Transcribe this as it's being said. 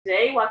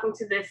Today. Welcome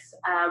to this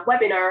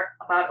webinar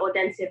about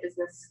Audencia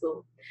Business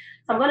School.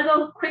 So I'm going to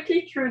go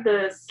quickly through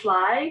the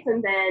slides,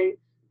 and then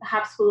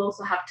perhaps we'll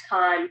also have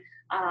time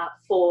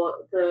for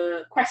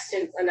the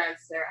questions and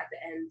answer at the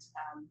end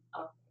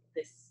of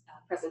this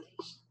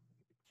presentation.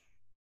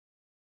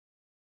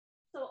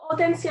 So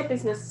Audencia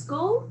Business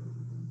School.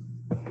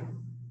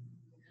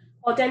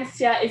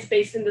 Audencia is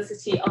based in the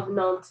city of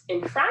Nantes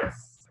in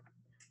France,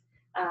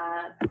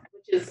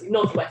 which is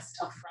northwest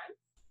of France.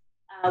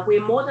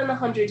 We're more than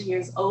 100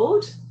 years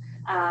old.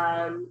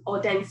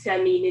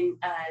 Audencia meaning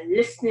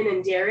listening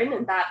and daring,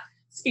 and that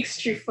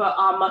speaks true for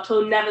our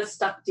motto, never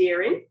stop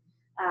daring.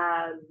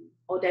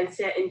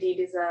 Audencia indeed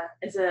is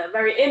a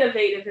very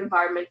innovative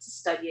environment to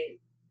study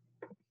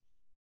in.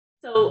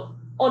 So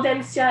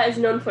Audencia is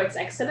known for its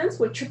excellence.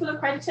 We're triple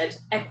accredited,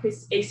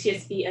 EQUIS,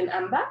 ACSB, and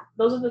AMBA.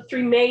 Those are the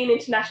three main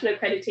international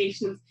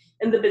accreditations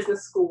in the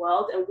business school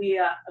world, and we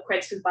are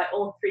accredited by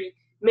all three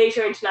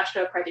major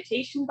international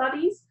accreditation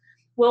bodies.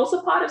 We're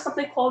also part of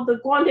something called the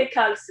Grande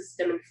École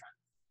system in France.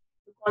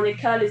 The Grande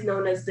École is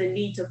known as the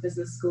elite of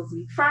business schools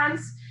in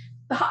France,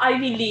 the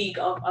Ivy League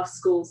of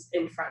schools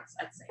in France,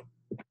 I'd say.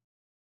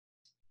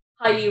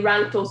 Highly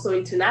ranked also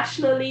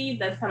internationally.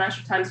 The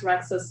Financial Times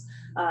ranks us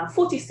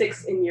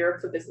 46 in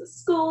Europe for business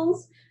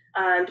schools.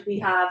 And we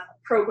have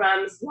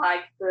programs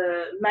like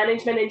the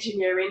management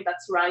engineering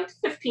that's ranked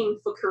 15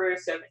 for career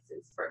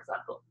services, for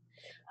example.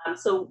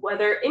 So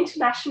whether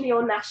internationally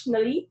or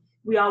nationally,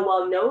 we are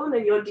well known,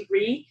 and your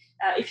degree,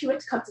 if you were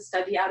to come to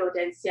study at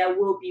Audencia,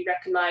 will be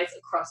recognized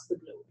across the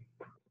globe.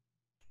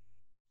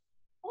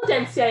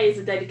 Audencia is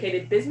a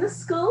dedicated business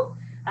school.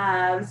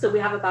 So we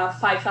have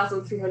about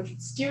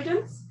 5,300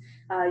 students.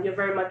 You're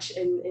very much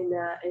in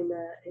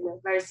a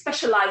very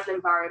specialized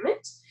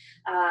environment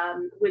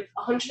with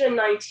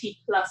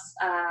 190 plus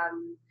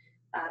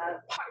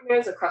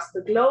partners across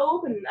the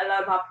globe, and a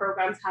lot of our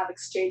programs have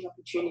exchange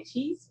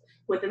opportunities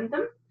within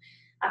them.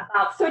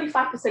 About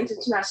 35%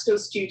 international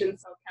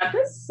students on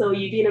campus, so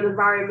you be in an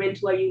environment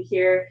where you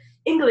hear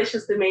English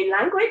as the main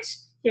language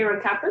here on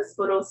campus,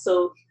 but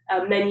also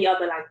many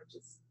other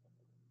languages.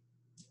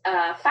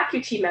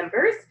 Faculty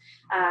members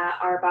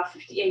are about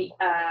 58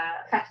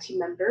 faculty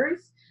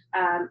members,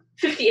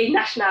 58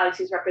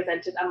 nationalities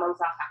represented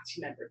amongst our faculty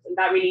members, and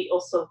that really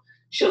also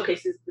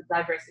showcases the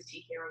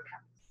diversity here on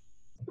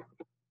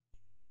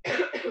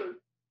campus.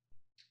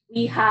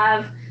 We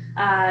have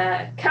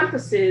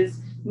campuses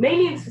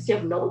mainly in the city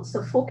of Nantes,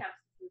 so 4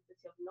 campuses in the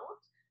city of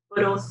Nantes,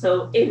 but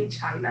also in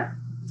China.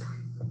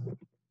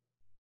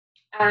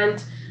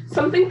 And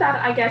something that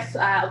I guess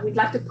we'd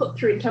like to put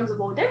through in terms of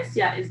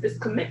Audencia is this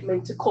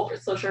commitment to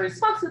corporate social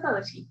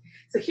responsibility.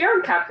 So here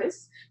on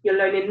campus, you're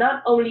learning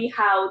not only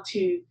how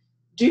to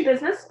do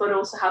business, but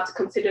also how to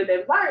consider the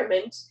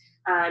environment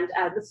and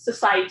the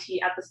society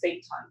at the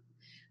same time.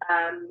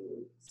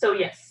 So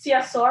yes,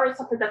 CSR is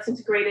something that's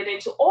integrated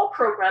into all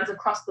programs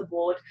across the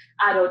board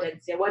at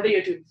Audencia, whether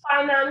you're doing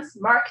finance,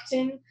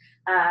 marketing,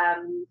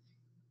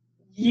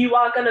 you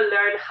are going to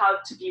learn how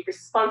to be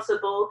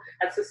responsible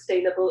and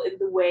sustainable in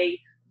the way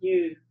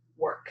you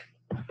work.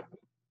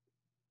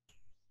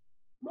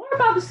 More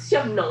about the city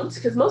of Nantes,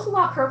 because most of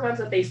our programs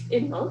are based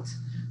in Nantes.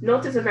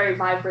 Nantes is a very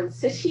vibrant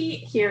city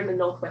here in the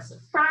northwest of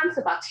France,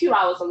 about 2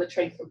 hours on the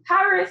train from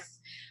Paris,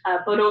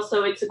 but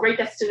also it's a great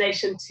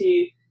destination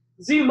to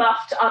zoom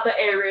off to other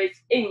areas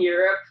in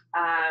Europe.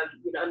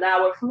 An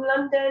hour from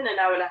London, an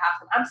hour and a half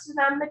from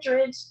Amsterdam,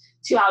 Madrid,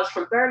 2 hours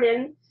from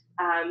Berlin.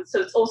 So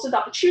it's also the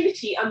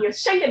opportunity on your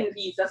Schengen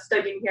visa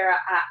studying here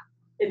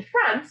in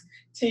France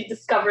to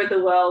discover the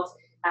world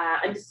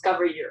and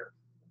discover Europe.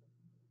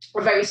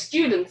 A very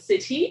student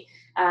city.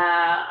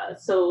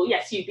 So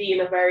yes, you'd be in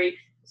a very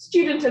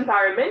student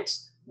environment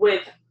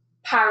with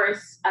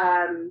Paris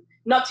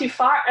not too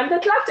far and the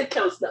Atlantic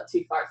coast not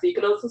too far. So you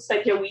can also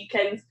spend your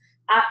weekends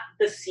at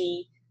the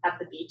sea, at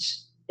the beach,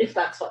 if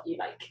that's what you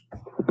like.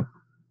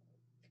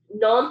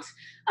 Nantes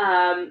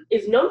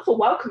is known for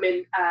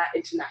welcoming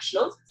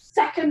internationals,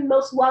 second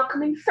most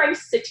welcoming French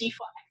city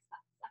for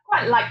expats. I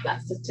quite like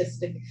that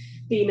statistic,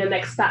 being an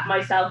expat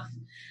myself.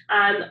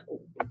 And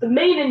the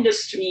main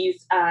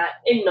industries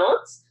in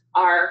Nantes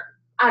are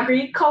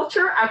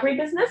agriculture,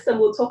 agribusiness, and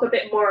we'll talk a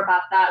bit more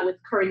about that with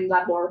Corinne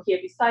Lamour here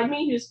beside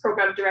me, who's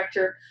program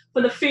director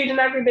for the Food and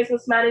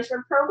Agribusiness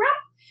Management Program.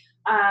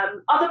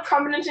 Other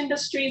prominent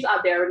industries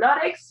are the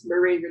aeronautics,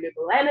 marine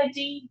renewable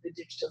energy, the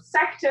digital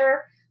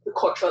sector, the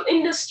cultural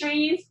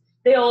industries.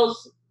 They're all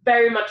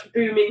very much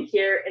booming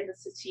here in the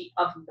city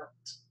of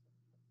Nantes.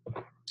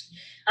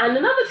 And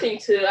another thing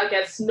to, I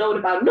guess, note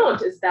about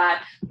Nantes is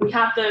that we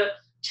have the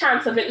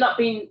chance of it not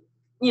being,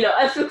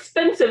 as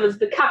expensive as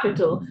the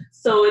capital.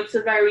 So it's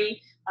a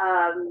very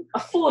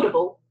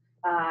affordable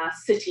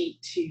city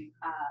to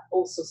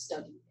also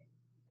study.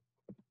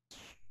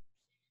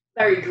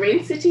 Very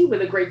green city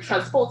with a great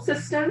transport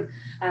system.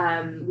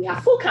 We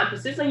have 4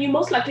 campuses, and you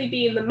most likely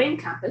be in the main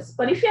campus,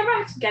 but if you ever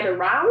have to get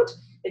around,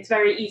 it's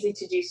very easy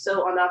to do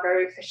so on our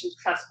very efficient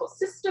transport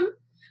system.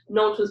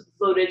 Nantes was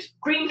voted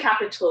Green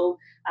Capital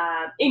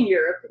in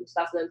Europe in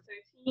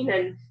 2013,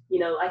 And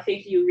I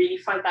think you really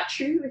find that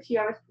true if you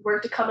ever were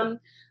to come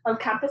on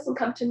campus and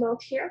come to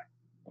Note here.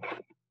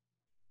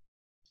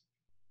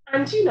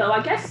 And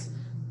I guess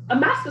a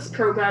master's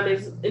program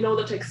is in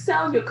order to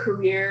excel your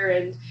career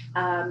and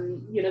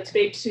to be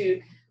able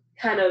to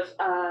kind of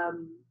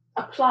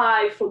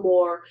apply for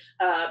more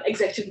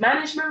executive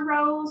management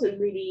roles and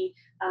really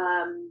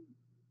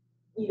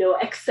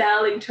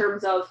excel in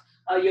terms of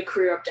your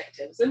career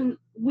objectives. And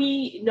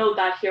we know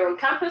that here on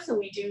campus, and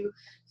we do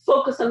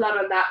focus a lot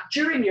on that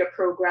during your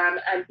program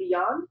and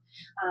beyond.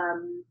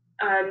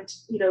 And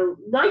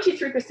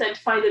 93%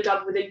 find a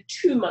job within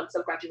 2 months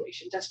of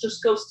graduation. That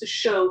just goes to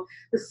show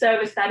the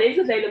service that is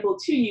available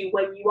to you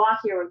when you are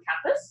here on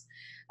campus.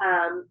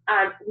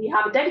 And we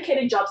have a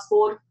dedicated jobs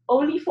board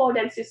only for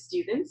Audencia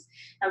students,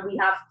 and we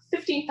have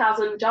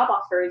 15,000 job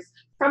offers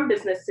from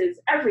businesses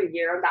every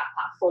year on that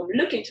platform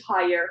looking to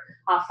hire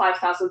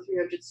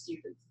 5,300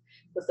 students.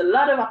 There's a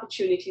lot of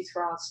opportunities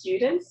for our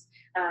students,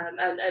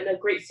 and a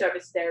great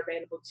service there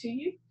available to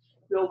you.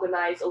 We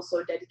organize also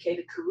a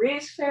dedicated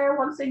careers fair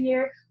once a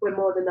year where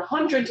more than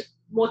 100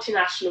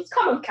 multinationals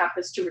come on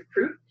campus to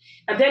recruit.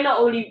 And they're not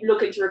only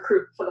looking to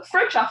recruit for the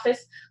French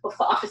office, but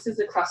for offices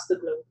across the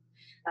globe.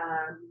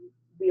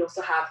 We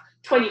also have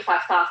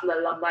 25,000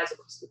 alumni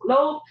across the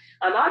globe.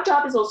 And our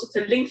job is also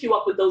to link you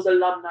up with those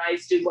alumni,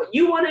 do what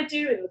you want to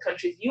do in the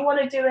countries you want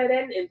to do it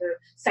in the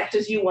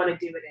sectors you want to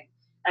do it in.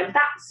 And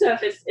that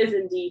service is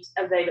indeed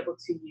available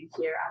to you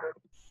here at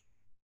Audencia.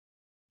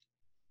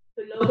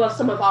 The logo of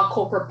some of our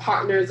corporate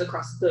partners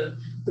across the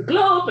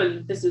globe,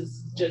 and this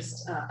is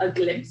just a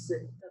glimpse,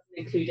 it doesn't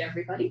include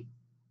everybody.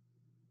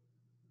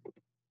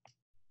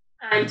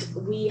 And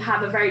we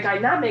have a very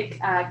dynamic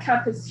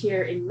campus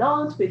here in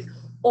Nantes with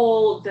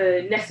all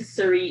the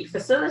necessary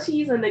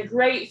facilities and a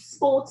great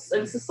sports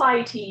and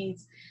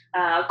societies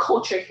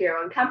culture here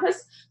on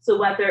campus. So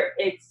whether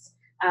it's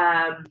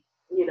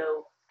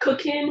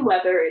cooking,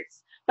 whether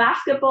it's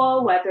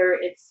basketball, whether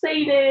it's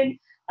sailing,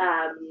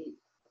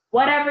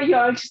 whatever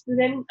you're interested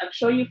in, I'm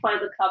sure you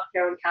find a club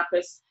here on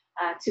campus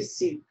to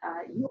suit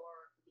your needs.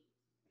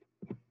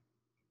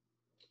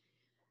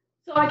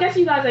 So I guess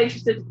you guys are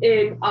interested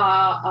in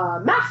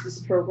our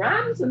master's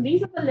programs, and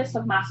these are the list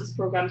of master's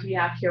programs we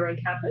have here on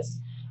campus.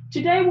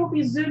 Today we'll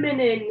be zooming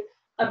in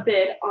a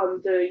bit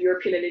on the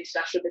European and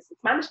International Business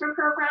Management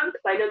program,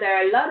 because I know there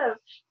are a lot of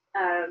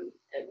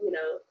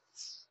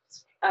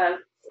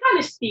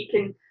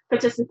Spanish-speaking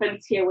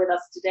participants here with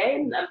us today,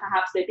 and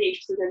perhaps they'd be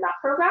interested in that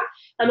program.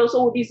 And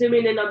also we'll be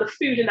zooming in on the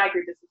Food and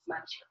Agribusiness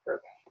Management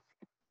program.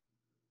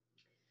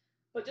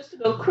 But just to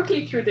go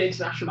quickly through the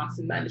International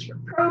Master's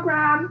Management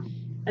program,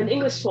 an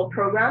English 12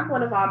 program,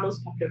 one of our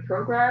most popular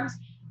programs,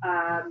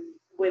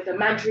 with a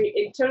Mandarin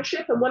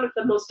internship and one of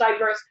the most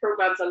diverse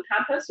programs on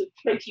campus with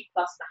 20+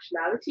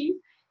 nationalities,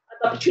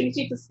 an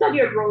opportunity to study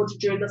abroad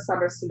during the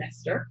summer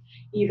semester,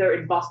 either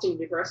in Boston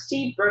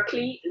University,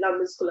 Berkeley,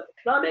 London School of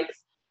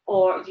Economics,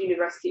 or the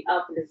University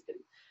of Lisbon.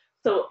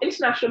 So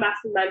International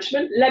Master's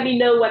Management, let me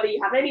know whether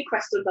you have any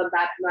questions on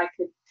that, and I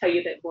can tell you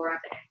a bit more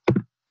at the end.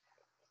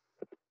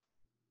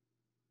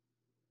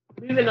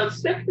 Moving on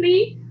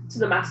swiftly to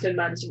the Master in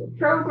Management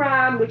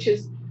program, which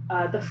is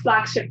the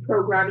flagship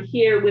program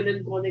here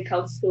within Golden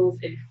Health Schools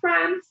in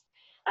France.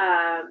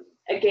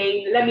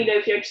 Again, let me know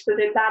if you're interested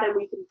in that, and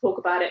we can talk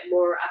about it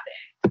more at the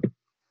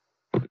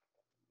end.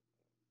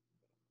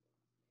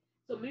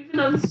 So moving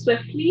on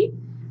swiftly,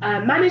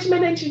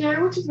 Management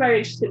Engineering, which is a very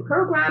interesting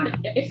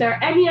program. If there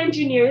are any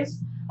engineers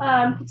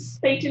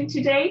participating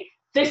today,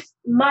 this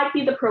might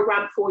be the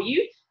program for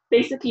you.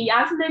 Basically,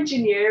 as an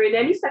engineer in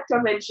any sector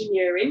of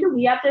engineering,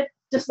 we have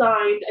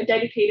designed a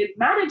dedicated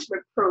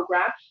management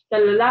program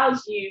that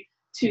allows you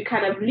to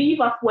kind of leave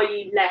off where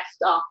you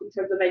left off in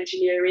terms of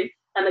engineering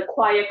and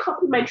acquire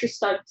complementary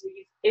studies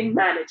in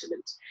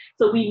management.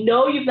 So we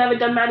know you've never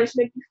done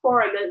management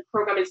before, and the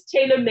program is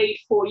tailor-made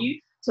for you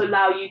to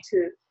allow you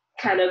to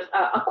kind of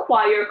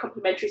acquire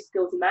complementary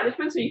skills in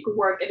management, so you can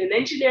work in an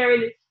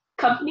engineering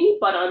company,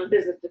 but on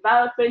business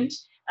development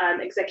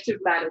and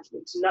executive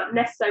management, not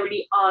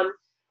necessarily on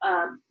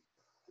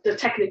the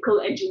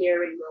technical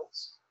engineering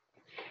roles.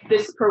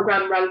 This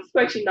program ranks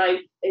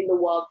 39th in the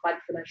world by the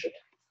Financial Times.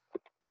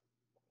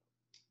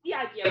 The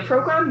IBM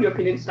program,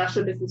 European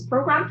International Business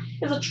Program,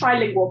 is a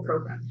trilingual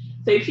program.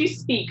 So if you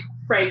speak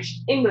French,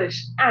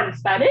 English, and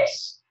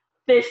Spanish,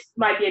 this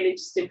might be an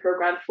interesting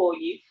program for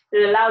you.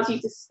 It allows you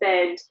to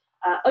spend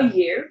a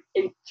year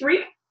in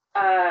 3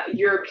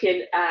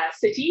 European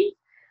cities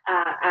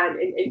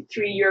and in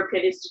 3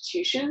 European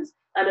institutions,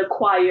 and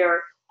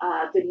acquire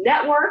the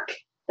network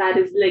that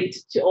is linked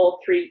to all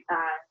 3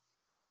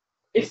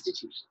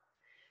 institutions.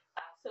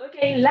 So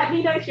again, let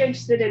me know if you're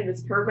interested in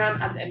this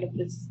program at the end of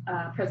this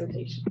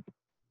presentation.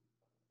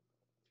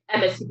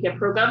 MSCPM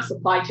program,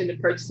 Supply Chain and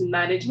Purchasing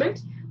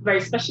Management,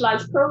 very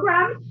specialized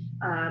program.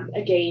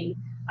 Again,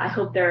 I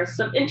hope there is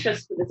some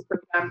interest in this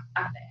program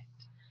at the end.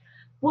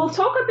 We'll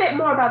talk a bit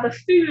more about the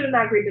Food and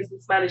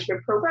Agribusiness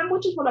Management program,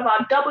 which is one of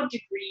our double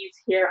degrees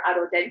here at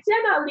Audencia,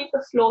 and I'll leave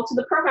the floor to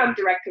the program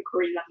director,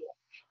 Corinne Lamont.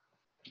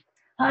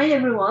 Hi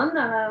everyone,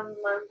 I'm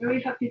very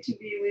happy to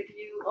be with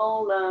you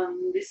all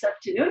this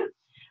afternoon.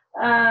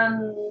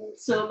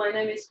 So my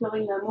name is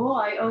Corinne Lamour.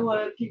 I owe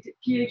a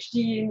PhD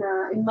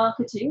in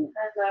marketing,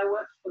 and I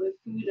worked for the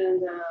food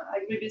and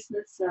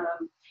agribusiness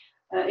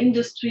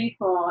industry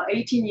for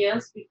 18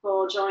 years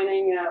before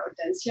joining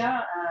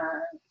Audencia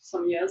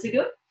some years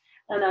ago.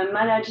 And I'm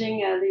managing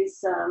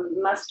this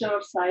Master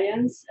of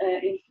Science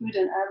in Food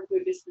and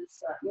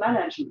Agribusiness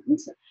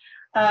Management.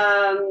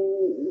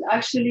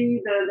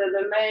 Actually,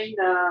 the main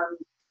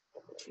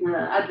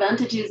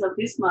advantages of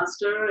this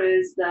master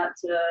is that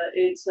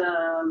it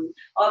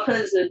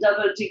offers a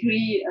double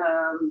degree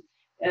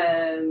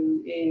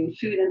in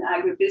food and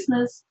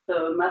agribusiness,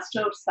 so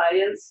Master of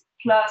Science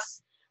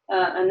plus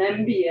an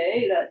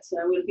MBA that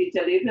will be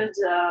delivered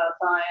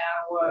by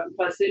our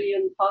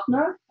Brazilian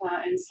partner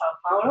in Sao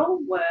Paulo,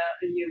 where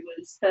you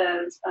will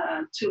spend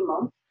 2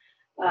 months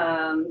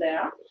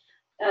there.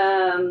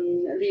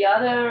 The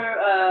other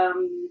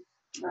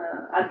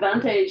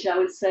advantage, I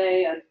would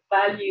say, and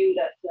value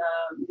that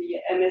the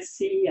MSc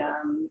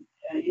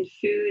in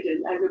food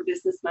and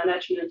agribusiness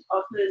management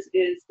offers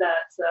is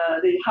that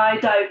the high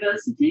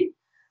diversity,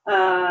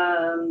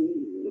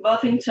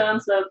 both in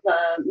terms of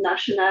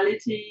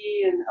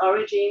nationality and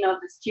origin of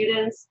the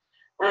students,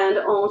 and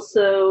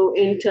also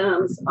in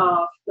terms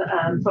of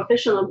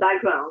professional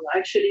background.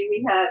 Actually,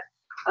 we had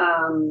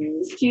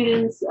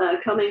students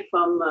coming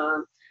from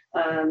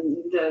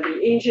the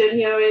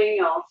engineering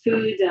or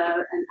food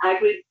and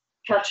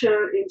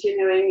agriculture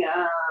engineering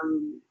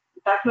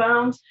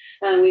background,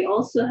 and we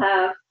also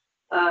have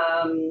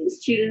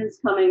students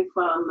coming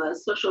from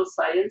social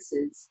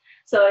sciences.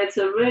 So it's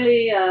a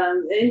really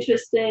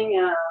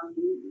interesting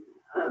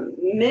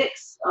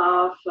mix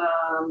of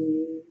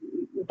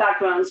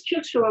backgrounds,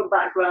 cultural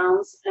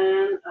backgrounds,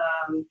 and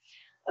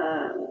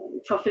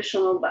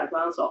professional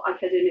backgrounds or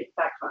academic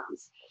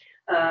backgrounds.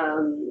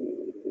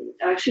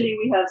 Actually,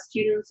 we have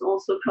students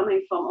also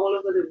coming from all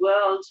over the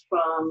world,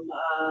 from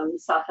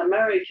South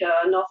America,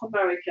 North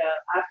America,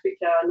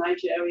 Africa,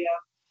 Nigeria,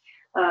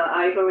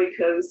 Ivory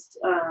Coast,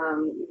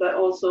 but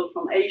also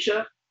from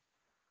Asia.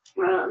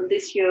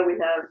 This year we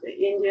have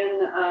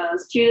Indian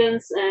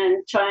students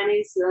and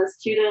Chinese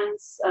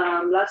students.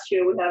 Last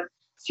year we have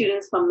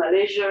students from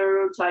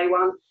Malaysia,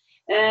 Taiwan,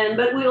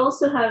 but we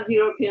also have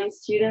European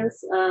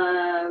students,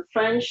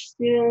 French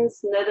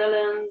students,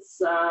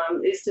 Netherlands,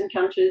 Eastern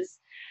countries.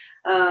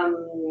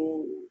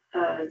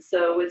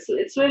 So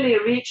it's really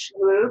a rich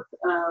group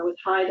with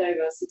high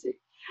diversity.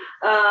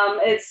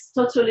 It's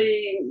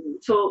totally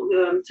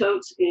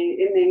taught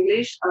in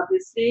English,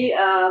 obviously,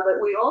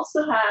 but we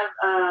also have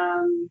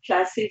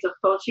classes of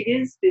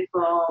Portuguese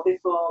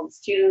before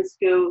students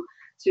go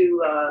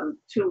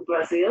to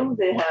Brazil.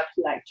 They have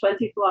like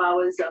 24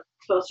 hours of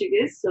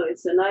Portuguese, so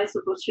it's a nice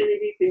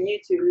opportunity for you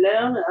to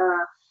learn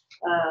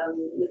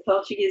the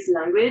Portuguese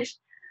language.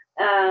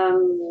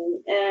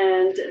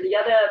 And the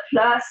other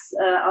plus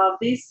of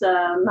this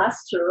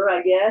master,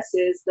 I guess,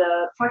 is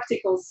the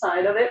practical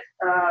side of it.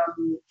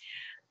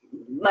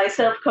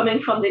 Myself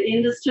coming from the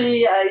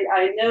industry,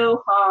 I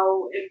know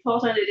how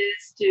important it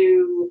is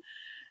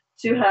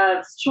to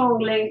have strong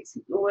links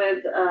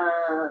with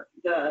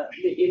the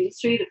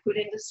industry, the food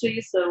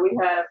industry. So we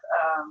have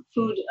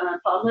food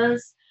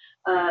partners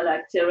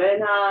like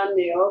Terena,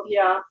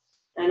 Neovia,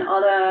 and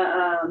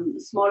other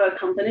smaller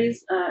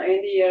companies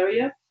in the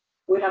area.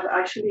 We have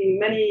actually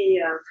many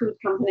food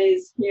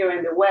companies here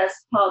in the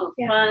west part of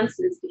France.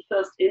 It's the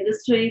first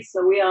industry,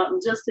 so we are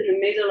just in the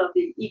middle of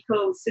the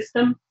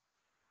ecosystem.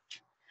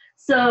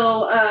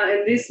 So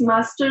in this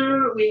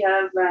master, we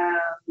have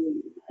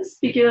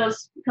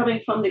speakers coming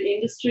from the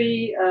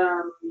industry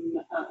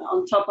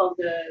on top of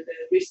the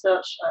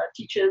research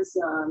teachers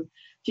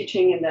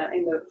teaching in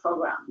the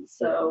program.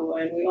 So,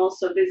 and we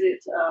also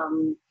visit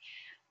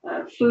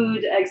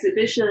food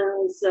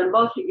exhibitions,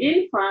 both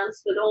in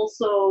France, but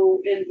also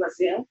in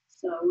Brazil.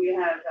 So we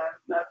have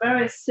a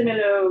very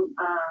similar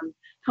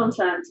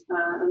content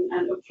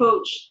and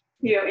approach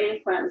here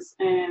in France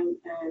and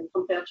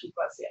compared to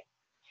Brazil.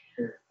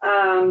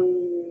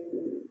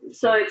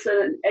 So it's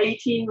an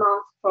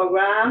 18-month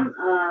program,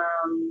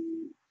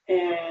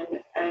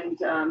 and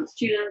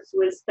students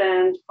will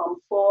spend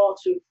from 4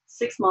 to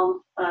 6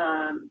 months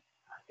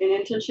in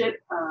internship,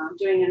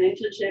 doing an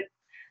internship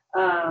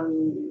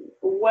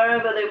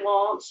wherever they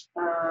want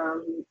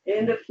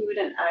in the food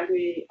and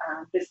agri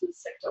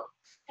business sector.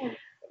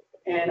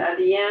 And at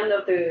the end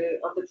of the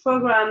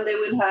program, they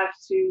will have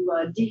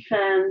to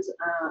defend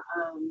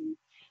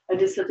a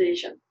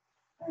dissertation,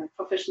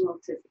 professional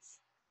thesis.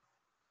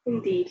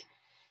 Indeed.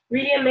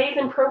 Really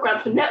amazing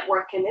program for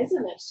networking,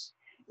 isn't it?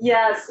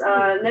 Yes,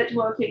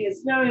 networking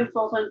is very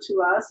important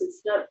to us.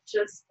 It's not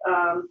just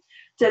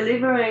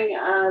delivering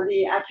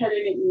the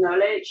academic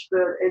knowledge,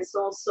 but it's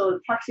also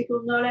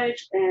practical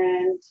knowledge,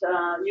 and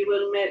you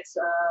will meet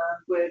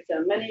with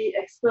many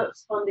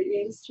experts from the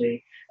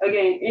industry,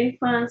 again in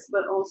France,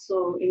 but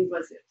also in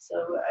Brazil.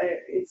 So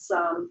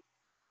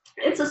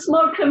it's a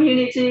small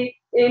community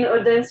in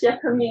Audencia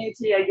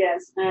community, I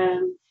guess,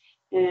 and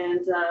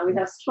And we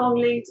have strong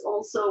links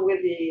also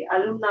with the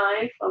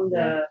alumni from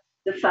the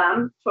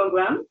FAM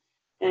program.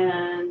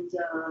 And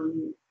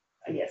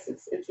yes,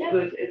 it's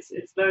good.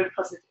 It's very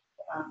positive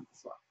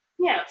as well.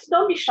 Yeah, so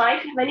don't be shy.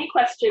 If you have any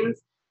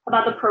questions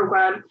about the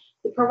program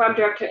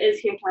director is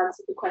here to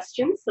answer the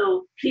questions,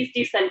 so please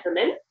do send them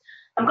in.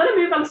 I'm going to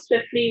move on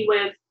swiftly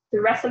with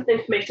the rest of the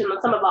information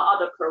on some of our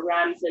other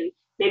programs, and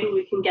maybe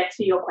we can get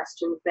to your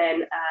questions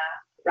then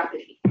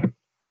rapidly.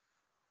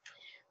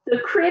 The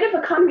Creative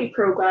Economy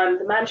program,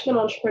 the Management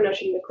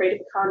Entrepreneurship in the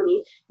Creative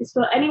Economy, is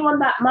for anyone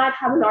that might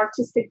have an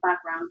artistic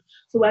background.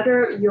 So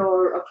whether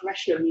you're a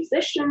professional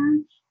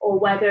musician, or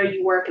whether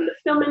you work in the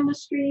film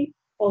industry,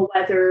 or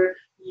whether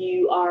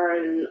you are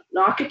an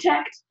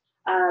architect,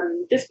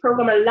 this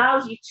program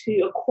allows you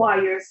to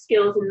acquire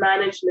skills in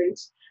management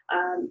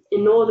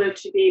in order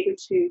to be able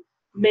to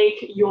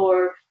make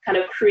your kind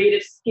of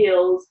creative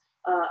skills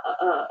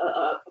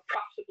a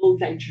profitable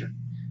venture,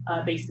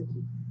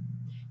 basically.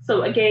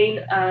 So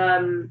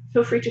again,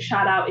 feel free to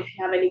shout out if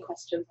you have any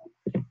questions.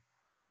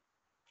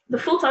 The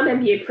full-time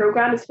MBA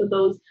program is for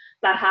those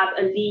that have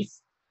at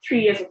least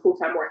 3 years of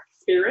full-time work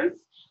experience.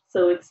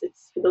 So it's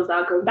for those that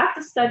are going back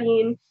to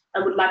studying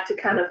and would like to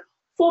kind of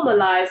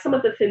formalize some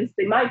of the things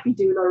they might be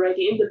doing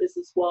already in the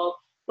business world,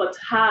 but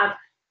have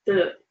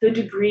the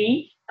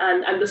degree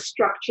and the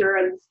structure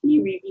and the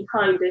theory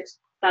behind it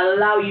that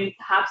allow you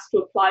perhaps to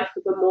apply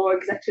for the more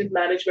executive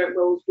management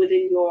roles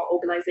within your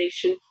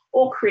organization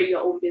or create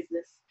your own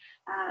business.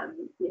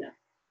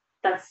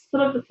 That's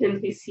some of the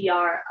things we see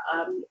our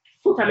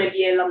full-time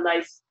MBA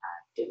alumni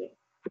doing.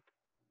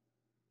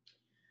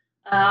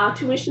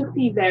 Tuition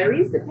fee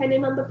varies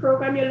depending on the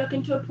program you're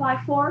looking to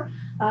apply for.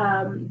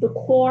 The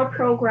core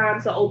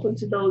programs are open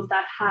to those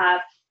that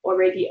have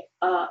already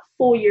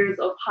 4 years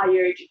of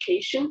higher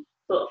education,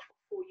 so a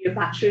 4-year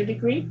bachelor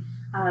degree.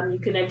 You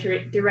can enter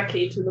it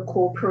directly into the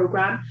core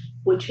program,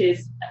 which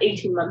is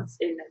 18 months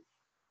in length.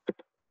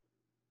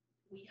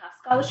 We have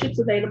scholarships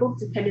available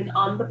depending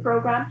on the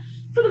program.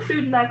 For the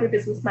food and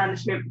agribusiness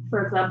management,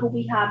 for example,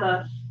 we have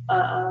a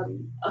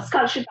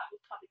scholarship that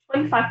will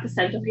cover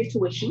 25% of your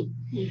tuition.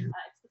 It's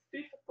the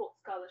Food for Thought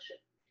Scholarship.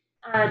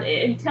 And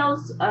it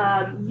entails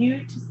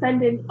you to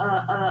send in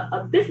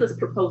a business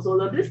proposal,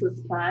 a business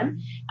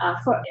plan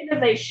for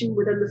innovation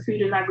within the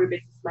food and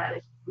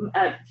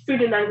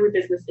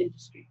agribusiness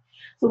industry.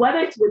 So whether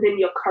it's within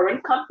your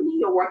current company,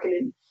 you're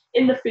working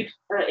in the food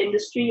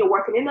industry, you're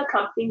working in a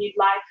company,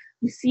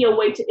 you see a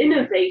way to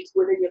innovate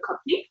within your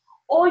company,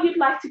 or you'd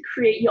like to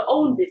create your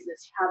own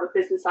business. You have a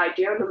business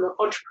idea, an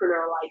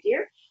entrepreneurial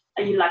idea,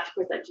 and you'd like to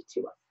present it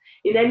to us.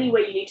 In any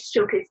way, you need to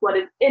showcase what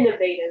is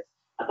innovative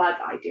about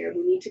the idea.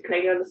 We need to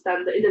clearly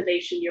understand the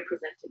innovation you're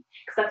presenting,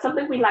 because that's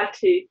something we like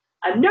to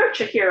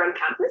nurture here on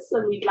campus,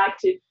 and we'd like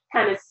to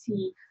kind of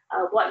see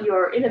what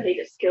your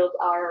innovative skills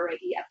are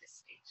already at this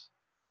stage.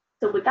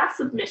 So with that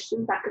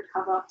submission, that could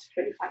cover up to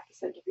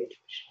 25% of your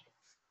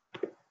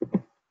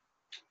tuition.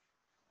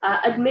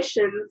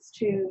 Admissions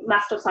to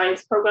Master of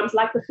Science programs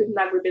like the Food and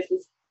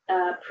Agribusiness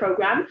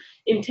program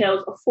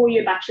entails a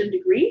 4-year bachelor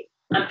degree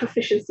and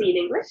proficiency in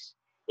English.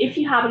 If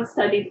you haven't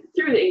studied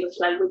through the English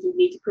language, you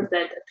need to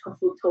present a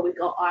TOEFL, TOEIC,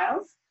 or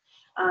IELTS.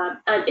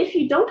 And if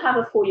you don't have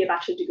a 4-year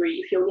bachelor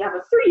degree, if you only have a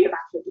 3-year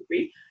bachelor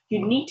degree,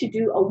 you need to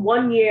do a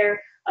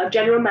 1-year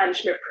general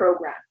management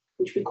program,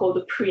 which we call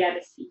the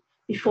pre-MSc,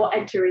 before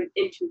entering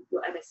into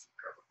your MSc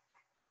program.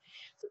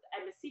 So the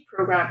MSc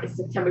program is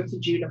September to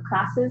June of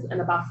classes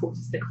and about 4 to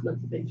 6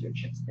 months of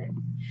internships then.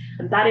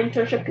 And that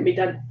internship can be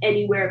done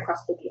anywhere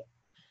across the globe.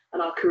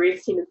 And our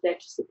careers team is there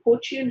to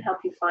support you and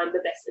help you find the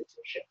best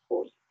internship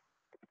for you.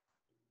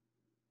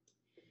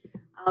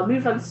 I'll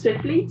move on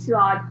swiftly to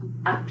our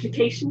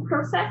application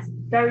process.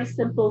 Very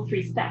simple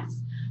 3 steps.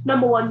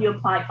 Number 1, you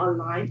apply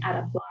online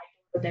at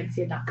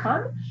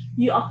apply.audencia.com.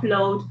 You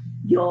upload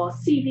your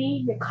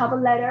CV, your cover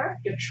letter,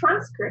 your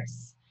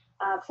transcripts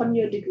from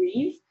your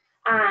degrees,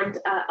 and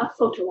a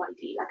photo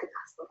ID, like a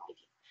passport ID.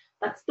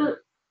 That's the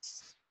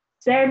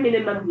bare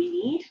minimum we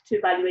need to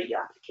evaluate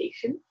your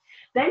application.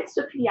 Then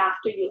swiftly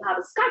after, you'll have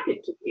a Skype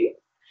interview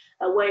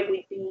where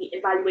we'll be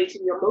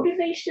evaluating your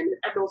motivation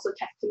and also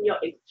testing your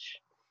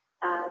English.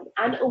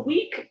 And a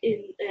week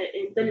in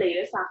the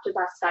latest after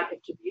that Skype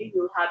interview,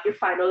 you'll have your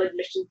final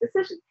admissions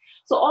decision.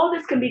 So all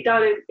this can be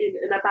done in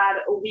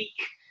about a week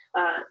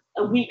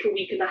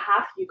and a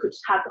half. You could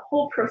have the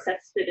whole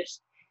process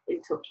finished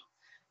in total.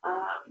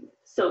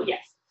 So yes,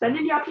 send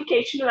in your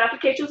application. Your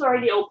application is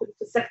already open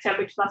for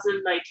September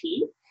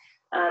 2019.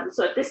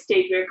 So at this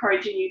stage, we're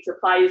encouraging you to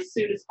apply as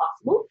soon as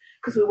possible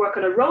because we work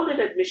on a rolling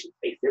admissions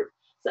basis.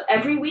 So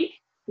every week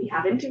we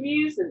have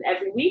interviews, and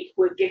every week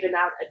we're giving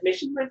out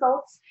admission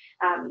results.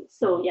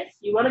 So yes,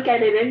 you want to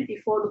get it in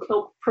before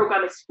the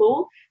program is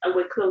full and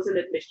we're closing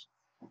admissions.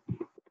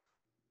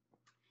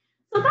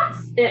 So that's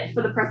it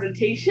for the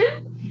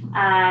presentation.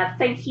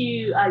 Thank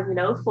you,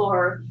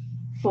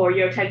 for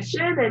your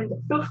attention, and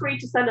feel free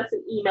to send us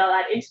an email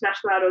at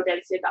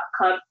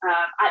international@audencia.com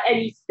at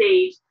any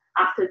stage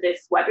after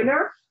this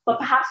webinar. But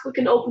perhaps we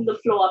can open the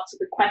floor up to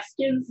the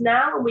questions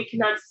now, and we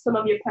can answer some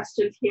of your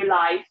questions here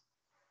live.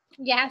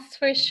 Yes,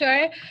 for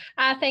sure.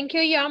 Thank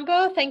you,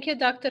 Yombo. Thank you,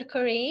 Dr.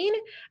 Corinne.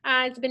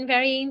 It's been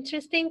very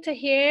interesting to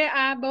hear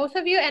both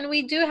of you, and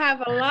we do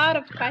have a lot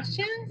of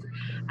questions.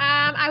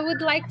 I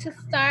would like to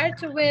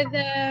start with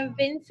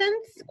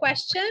Vincent's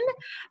question.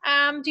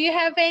 Do you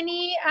have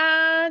any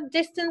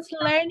distance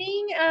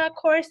learning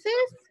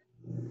courses?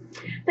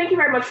 Thank you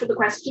very much for the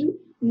question.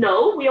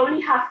 No, we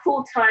only have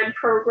full-time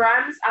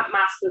programs at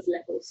master's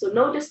level, so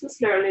no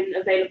distance learning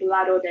available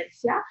at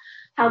Audencia.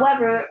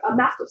 However, a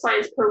Master of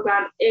Science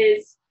program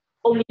is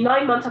only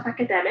 9 months of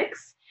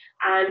academics,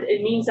 and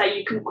it means that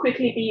you can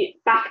quickly be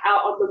back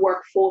out on the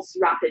workforce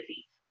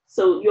rapidly.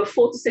 So your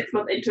 4 to 6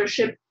 month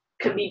internship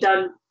can be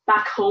done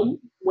back home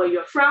where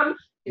you're from,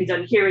 can be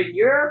done here in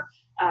Europe,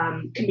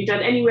 can be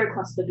done anywhere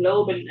across the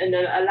globe, and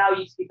allow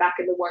you to be back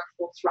in the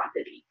workforce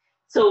rapidly.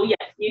 So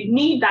yes, you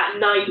need that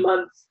 9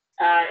 months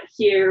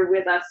here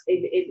with us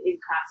in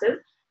classes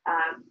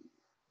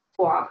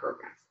for our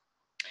programs.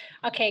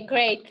 Okay,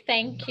 great.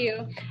 Thank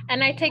you.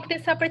 And I take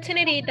this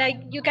opportunity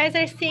that you guys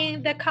are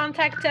seeing the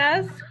contact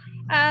us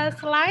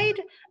slide,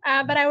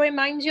 but I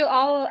remind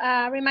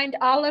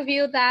all of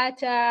you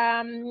that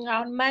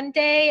on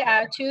Monday,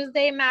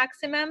 Tuesday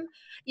maximum,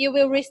 you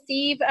will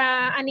receive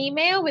an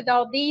email with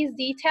all these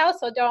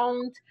details. So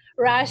don't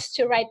rush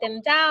to write them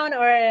down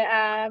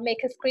or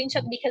make a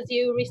screenshot, because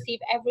you receive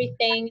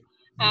everything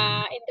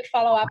in the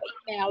follow-up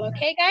email.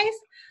 Okay, guys?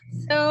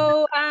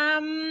 So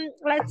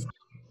let's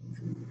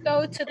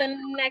go to the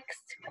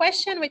next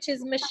question, which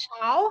is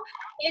Michelle.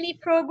 Any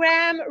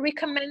program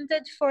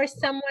recommended for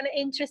someone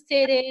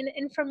interested in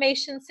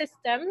information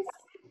systems?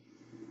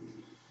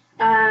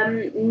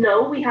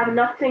 No, we have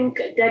nothing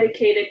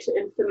dedicated to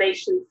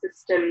information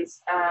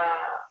systems,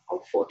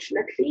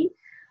 unfortunately.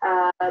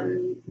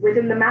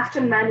 Within the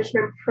Master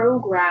Management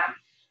program,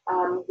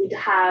 we'd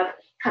have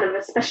kind of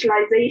a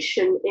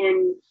specialization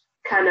in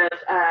kind of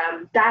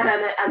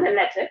data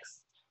analytics,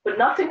 but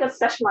nothing as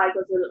specialized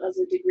as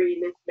a degree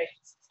in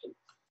information systems.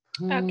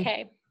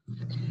 Okay.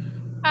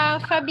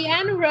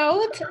 Fabian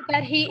wrote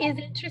that he is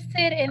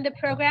interested in the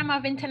program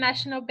of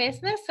international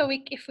business. So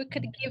if we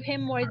could give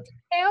him more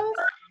details.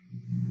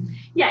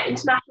 Yeah,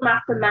 International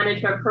Master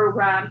Management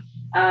program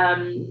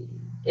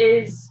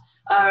is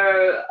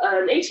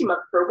an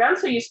 18-month program.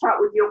 So you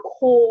start with your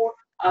core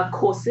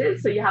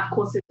courses. So you have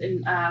courses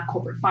in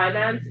corporate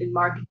finance, in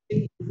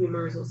marketing, human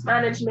resource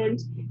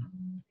management,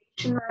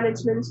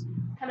 management,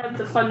 kind of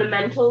the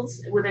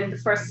fundamentals within the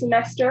first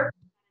semester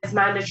is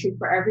mandatory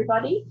for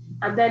everybody.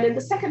 And then in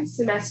the second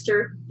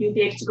semester, you'll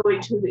be able to go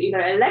into either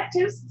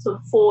electives, so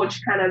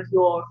forge kind of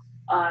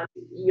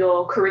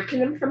your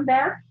curriculum from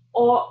there,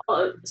 or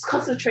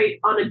concentrate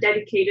on a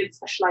dedicated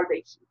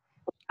specialization.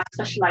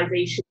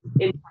 Specialization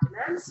in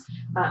finance,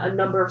 a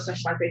number of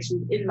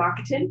specializations in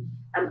marketing,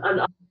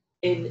 and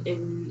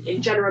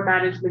in general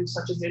management,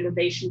 such as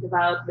innovation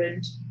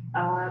development,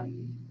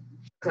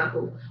 for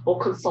example, or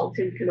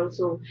consulting can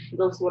also is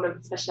also one of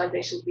the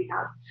specializations we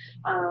have.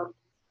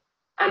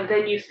 And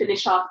then you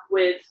finish off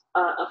with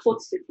a 4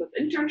 to 6 month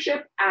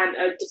internship and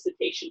a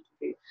dissertation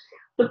to do.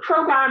 The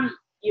program,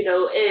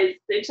 is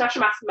the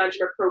International Master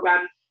Management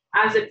program,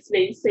 as its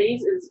name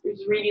says,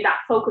 is really that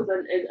focus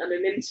on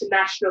an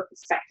international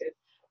perspective.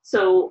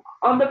 So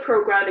on the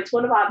program, it's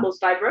one of our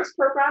most diverse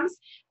programs,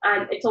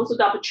 and it's also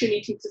the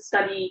opportunity to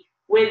study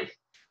with,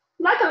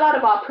 like a lot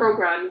of our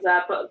programs,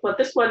 but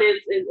this one is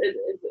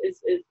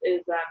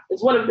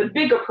one of the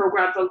bigger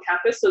programs on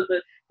campus. So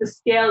the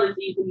scale is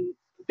even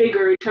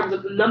bigger in terms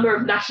of the number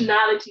of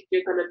nationalities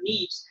you're going to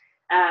meet,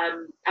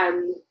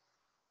 and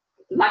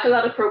like a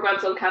lot of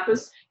programs on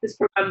campus, this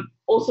program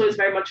also is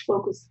very much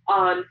focused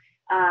on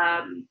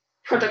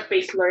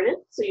project-based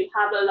learning. So you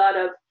have a lot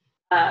of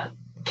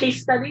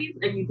case studies,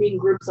 and you be in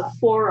groups of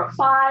 4 or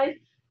 5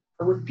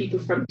 with people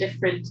from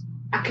different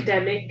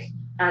academic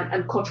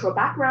and cultural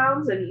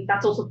backgrounds, and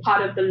that's also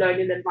part of the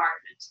learning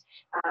environment,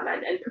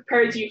 and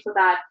prepares you for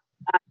that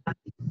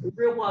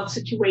real-world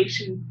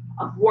situation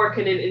of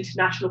working in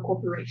international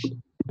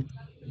corporations.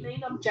 The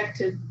main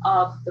objective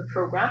of the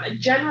program, a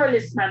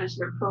generalist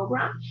management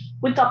program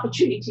with the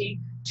opportunity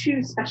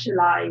to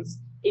specialize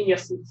in your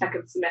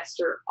second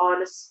semester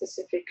on a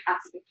specific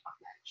aspect of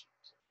management.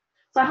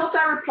 So I hope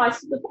that replies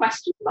to the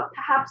question, but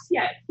perhaps,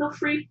 feel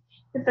free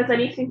if there's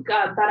anything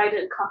that I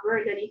didn't cover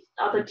and any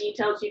other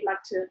details you'd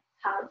like to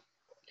have.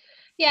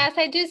 Yes,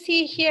 I do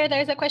see here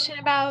there's a question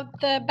about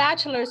the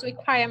bachelor's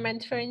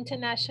requirement for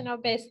international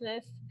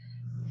business.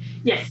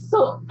 Yes,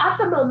 so at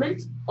the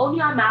moment,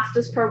 only our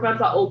master's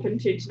programs are open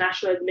to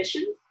international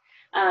admission.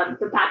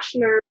 The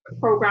bachelor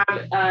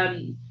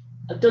program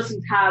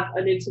doesn't have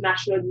an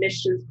international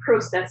admissions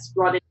process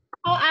running.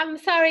 Oh, I'm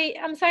sorry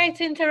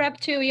to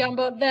interrupt you,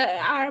 Yombo.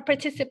 Our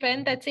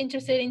participant that's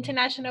interested in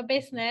international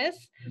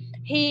business,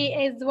 he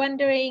is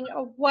wondering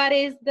what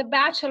is the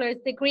bachelor's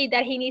degree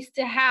that he needs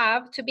to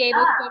have to be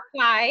able to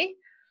apply.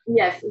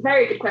 Yes,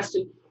 very good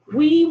question.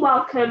 We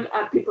welcome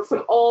people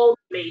from all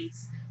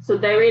domains. So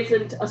there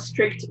isn't a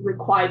strict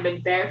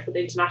requirement there for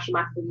the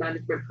International Master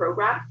Management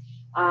program.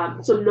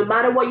 So no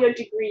matter what your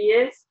degree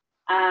is,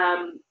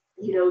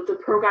 the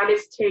program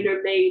is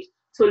tailor-made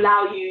to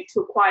allow you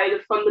to acquire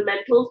the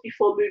fundamentals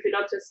before moving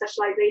on to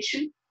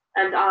specialization.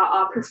 And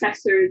our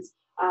professors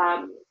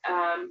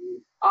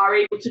are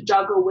able to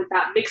juggle with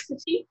that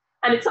mixity.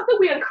 And it's something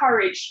we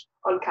encourage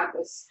on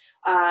campus.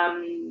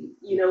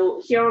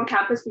 Here on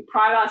campus, we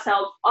pride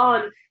ourselves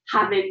on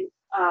having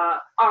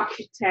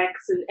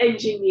architects and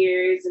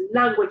engineers and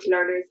language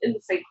learners in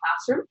the same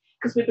classroom,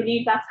 because we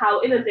believe that's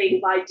how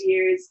innovative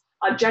ideas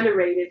are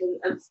generated,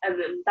 and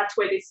that's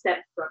where they stem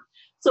from.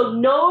 So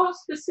no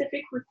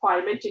specific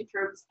requirement in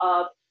terms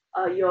of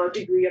your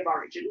degree of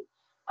origin.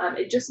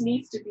 It just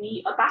needs to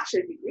be a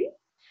bachelor degree.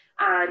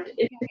 And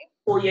if it's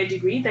a 4-year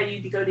degree, then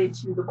you'd be going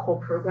into the core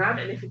program.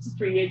 And if it's a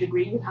 3-year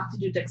degree, you have to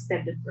do the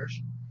extended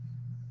version.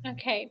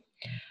 Okay.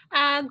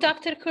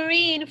 Dr.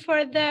 Corinne,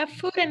 for the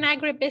food and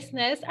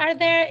agribusiness, are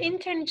there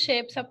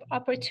internships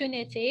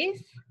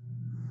opportunities?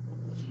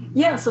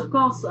 Yes, of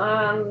course.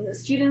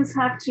 Students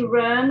have to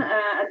run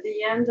at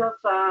the end of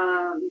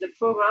the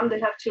program. They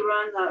have to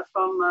run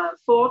from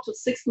 4 to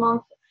 6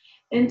 month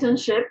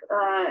internship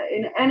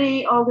in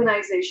any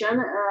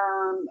organization,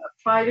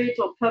 private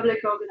or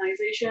public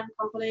organization,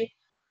 company,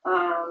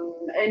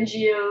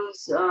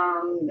 NGOs,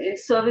 in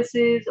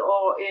services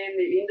or in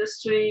the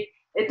industry.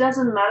 It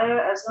doesn't matter,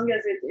 as long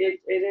as it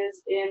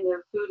is in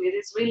the food, it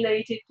is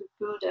related to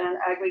food and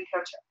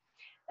agriculture.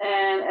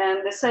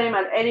 And the same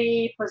at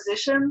any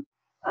position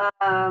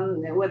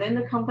within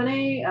the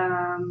company,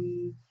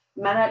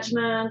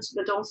 management,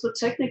 but also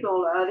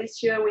technical.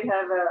 This year we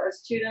have a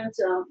student,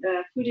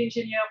 a food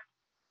engineer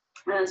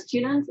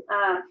student.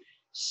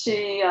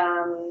 She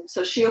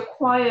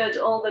acquired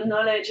all the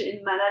knowledge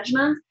in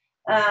management,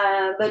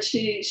 but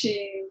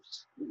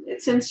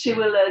it seems she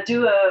will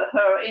do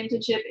her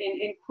internship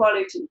in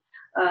quality.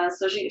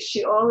 So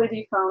she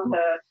already found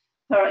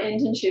her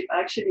internship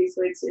actually.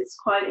 So it's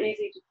quite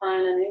easy to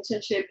find an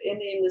internship in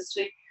the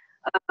industry.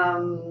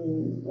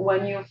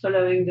 When you're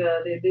following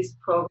this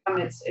program,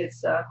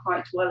 it's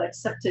quite well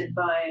accepted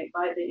by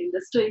the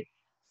industry.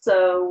 So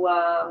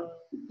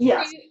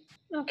yes.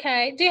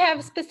 Okay. Do you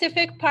have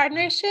specific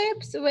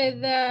partnerships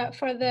with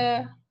for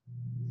the?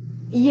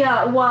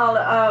 Yeah,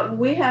 well,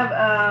 we have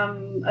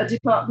a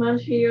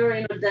department here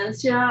in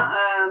Audencia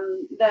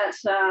that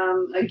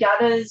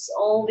gathers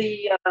all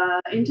the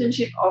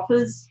internship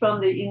offers from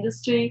the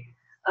industry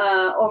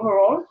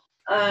overall.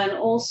 And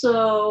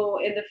also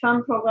in the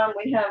FAM program,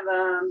 we have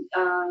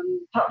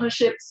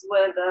partnerships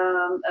with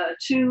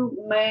 2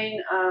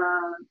 main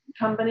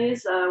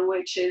companies,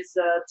 which is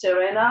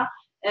Terena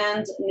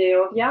and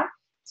Neovia.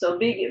 So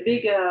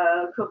big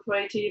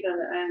cooperative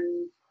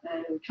and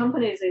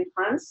companies in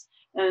France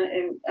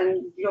and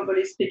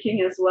globally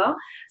speaking as well.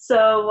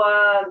 So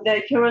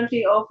they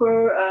currently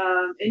offer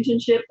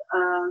internship.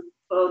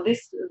 For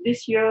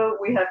this year,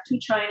 we have 2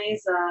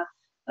 Chinese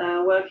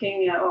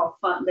working,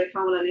 they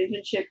found an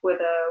internship with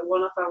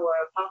one of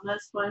our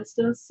partners, for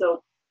instance.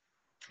 So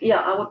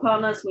yeah, our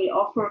partners will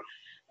offer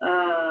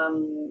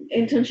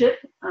internship,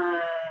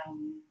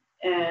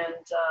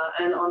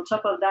 and on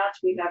top of that,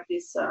 we have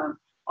this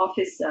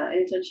office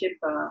internship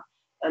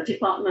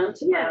department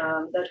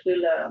that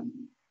will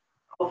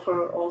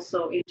offer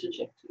also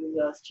internship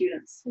to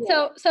students.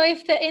 So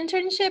if the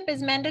internship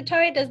is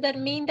mandatory, does that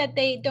mean that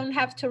they don't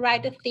have to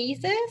write a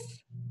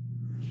thesis?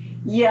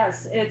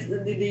 Yes,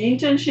 the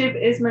internship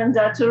is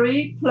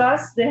mandatory,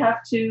 plus they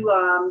have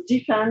to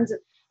defend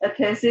a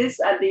thesis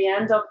at the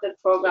end of the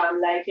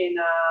program, like in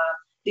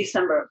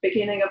December,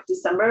 beginning of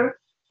December,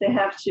 they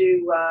have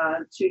to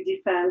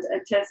defend a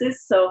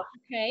thesis. So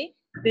okay.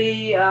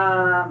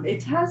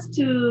 It has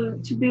to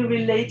be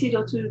related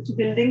or to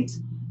be linked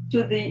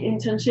to the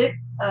internship.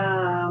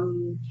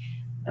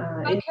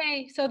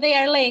 Okay, so they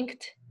are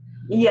linked.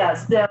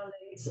 Yes, they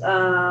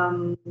are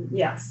linked.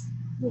 Yes.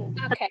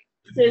 Okay.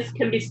 This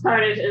can be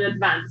started in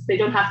advance. They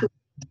don't have to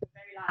wait the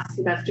very last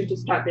semester to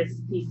start this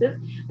thesis.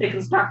 They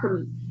can start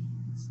from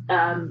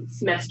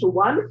semester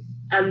 1,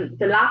 and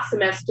the last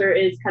semester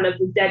is kind of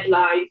the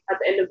deadline. At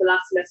the end of the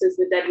last semester is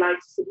the deadline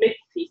to submit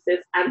the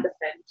thesis and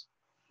defend.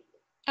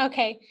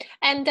 Okay,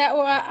 and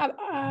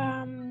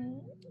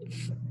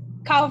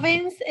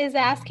Calvin's is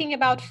asking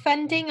about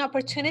funding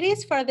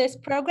opportunities for this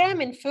program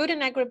in food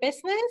and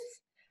agribusiness.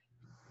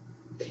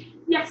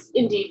 Yes,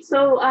 indeed.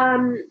 So,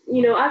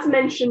 as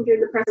mentioned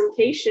during the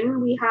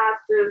presentation, we have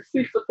the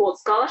Food for Thought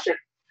Scholarship.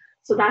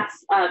 So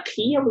that's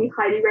key, and we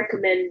highly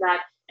recommend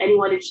that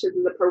anyone interested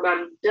in the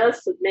program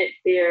does submit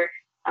their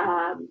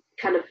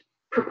kind of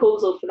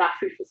proposal for that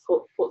Food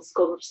for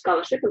Thought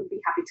Scholarship, and we'd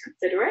be happy to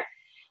consider it.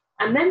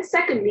 And then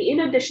secondly,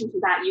 in addition to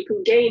that, you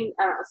can gain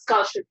a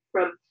scholarship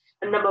from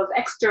a number of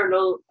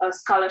external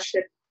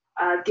scholarship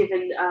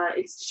given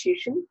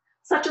institutions,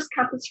 such as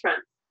Campus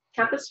France.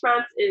 Campus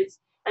France is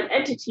an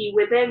entity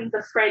within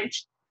the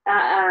French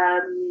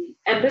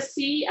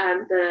embassy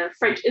and the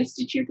French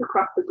Institute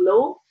across the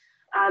globe.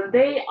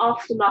 They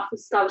often offer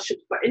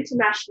scholarships for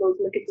internationals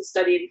looking to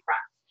study in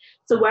France.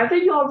 So whether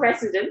you're a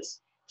resident,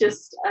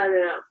 just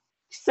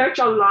search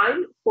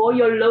online for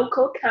your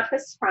local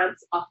Campus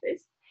France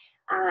office,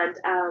 and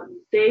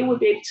they would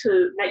be able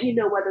to let you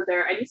know whether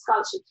there are any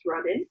scholarships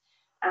running,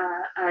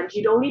 and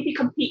you'd only be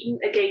competing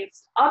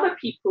against other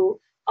people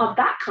of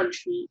that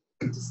country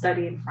to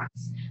study in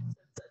France.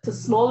 So it's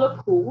a smaller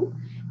pool,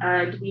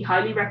 and we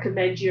highly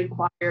recommend you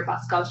inquire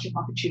about scholarship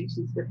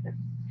opportunities with them.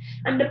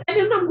 And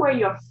depending on where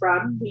you're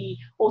from, we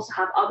also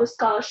have other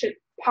scholarship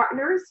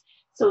partners.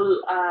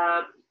 So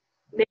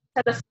they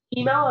send us an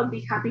email, and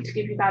be happy to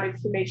give you that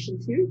information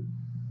too.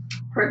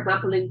 For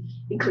example, in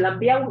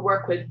Colombia, we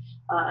work with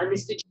an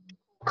institute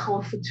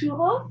called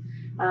Futuro.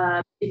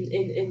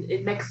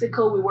 In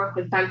Mexico, we work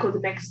with Banco de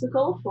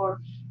Mexico for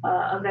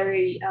a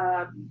very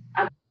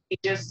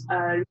advantageous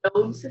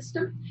loan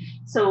system.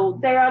 So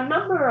there are a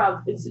number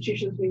of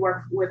institutions we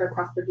work with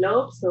across the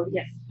globe. So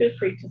yes, feel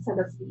free to send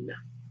us an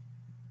email.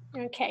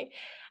 Okay.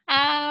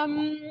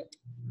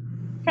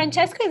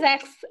 Francesco is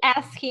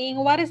asking,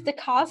 what is the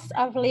cost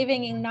of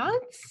living in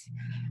Nantes?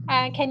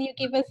 Can you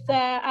give us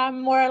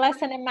more or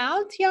less an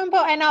amount,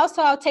 Yombo? And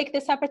also, I'll take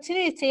this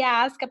opportunity to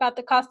ask about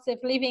the cost of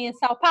living in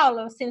Sao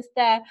Paulo, since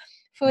the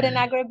food and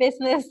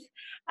agribusiness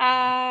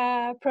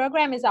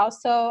program is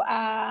also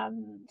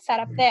set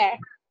up there.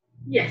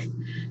 Yes,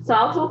 so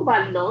I'll talk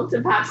about Nantes,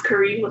 and perhaps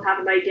Kareem will have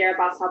an idea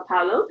about Sao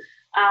Paulo.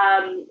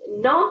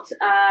 Nantes,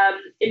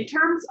 in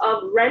terms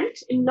of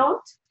rent in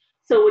Nantes,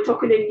 so we're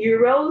talking in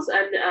euros,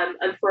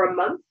 and for a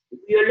month,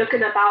 you're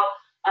looking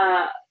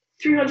about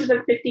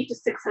 350 to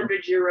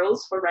 600 euros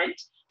for rent.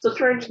 So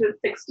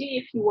 360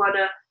 if you want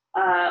to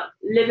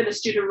live in a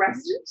student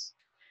residence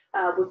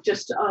with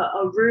just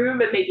a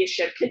room and maybe a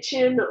shared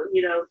kitchen,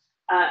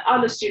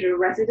 on a student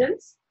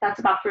residence. That's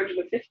about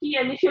 350.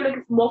 And if you're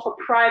looking more for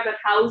private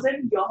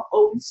housing, your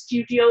own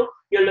studio,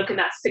 you're looking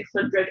at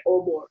 600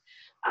 or more.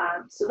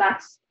 So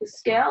that's the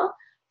scale.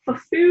 For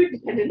food,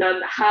 depending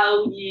on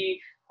how you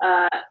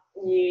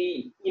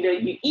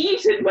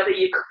eat and whether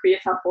you cook for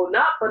yourself or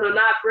not, but on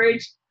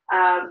average,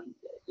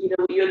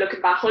 you're looking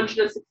about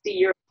 160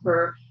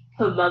 euros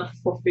per month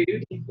for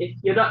food if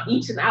you're not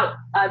eating out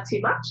too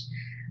much.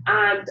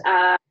 And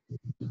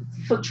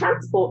for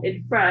transport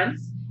in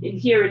France,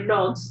 here in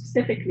Nantes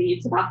specifically,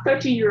 it's about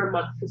 30 euro a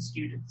month for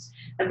students.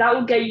 And that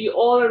will get you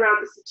all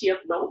around the city of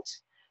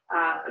Nantes.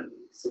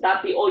 So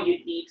that'd be all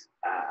you'd need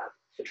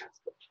for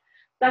transport.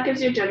 That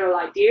gives you a general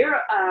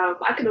idea.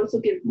 I can also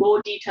give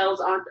more details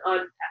on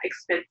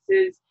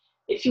expenses.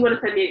 If you want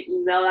to send me an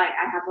email, I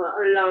have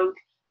a long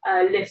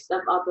list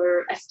of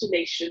other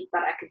estimations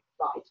that I can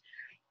provide.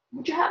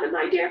 Would you have an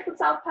idea for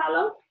Sao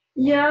Paulo?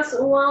 Yes,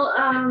 well,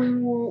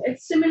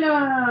 it's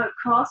similar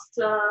cost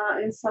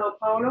in Sao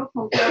Paulo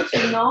compared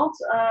to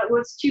Nantes.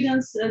 What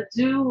students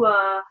do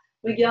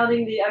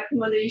regarding the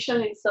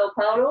accommodation in Sao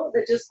Paulo,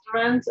 they just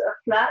rent a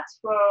flat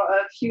for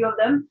a few of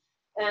them,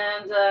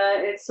 and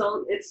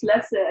it's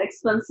less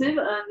expensive,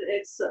 and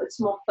it's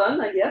more fun,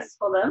 I guess,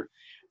 for them.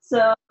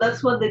 So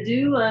that's what they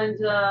do,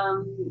 and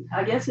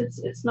I guess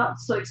it's not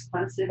so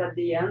expensive at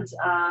the end.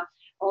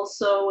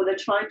 Also, they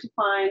try to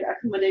find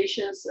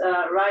accommodations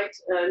right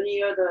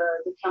near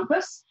the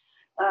campus.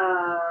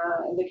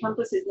 The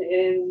campus is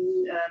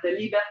in the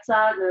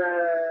Libertad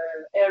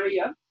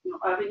area,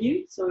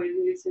 avenue, so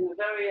it's in a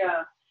very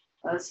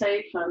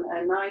safe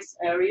and nice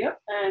area,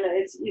 and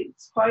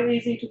it's quite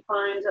easy to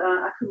find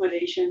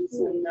accommodations,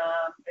 and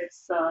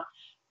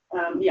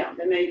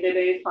they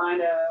may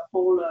find a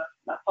whole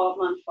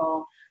apartment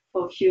for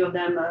a few of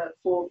them,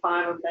 4 or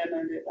 5 of them,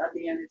 and at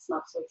the end it's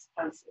not so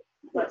expensive.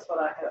 That's what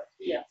I heard.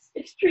 Yes.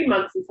 It's 3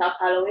 months in Sao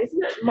Paulo,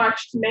 isn't it?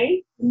 March to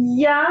May?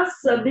 Yes,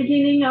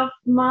 beginning of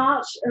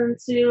March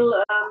until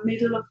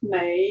middle of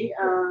May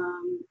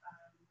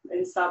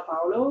in Sao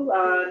Paulo.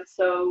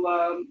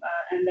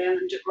 And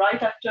then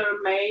right after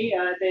May,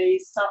 they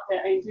start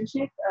their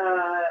internship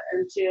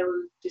until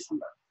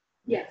December.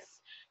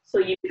 Yes. So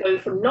you're going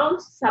from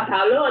Nantes to Sao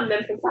Paulo, and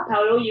then from Sao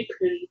Paulo you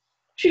can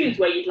choose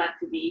where you'd like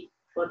to be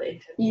for the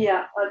internship.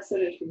 Yeah,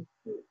 absolutely.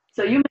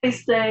 So you may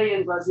stay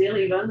in Brazil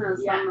even, and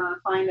some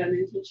find an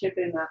internship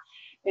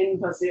in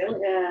Brazil.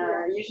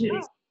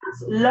 Usually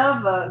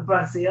love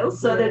Brazil,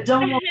 so they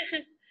don't want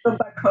to go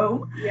back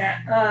home.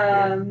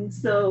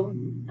 So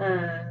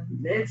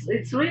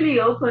it's really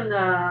open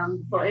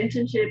for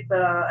internship.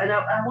 And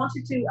I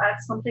wanted to add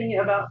something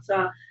about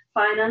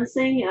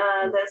financing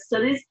their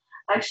studies.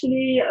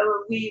 Actually,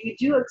 we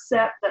do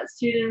accept that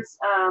students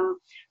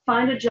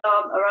find a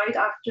job right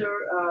after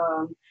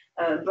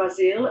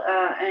Brazil,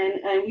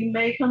 and we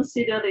may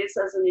consider this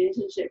as an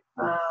internship.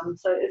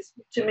 So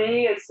to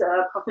me, it's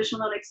a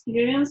professional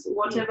experience,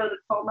 whatever the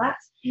format.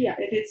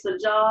 If it's a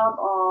job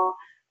or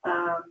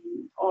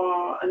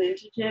an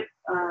internship,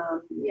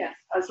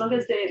 as long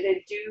as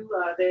they do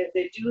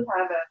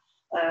have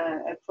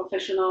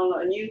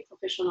a new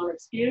professional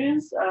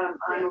experience,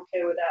 I'm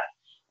okay with that.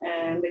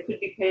 And they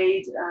could be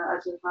paid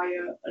at a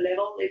higher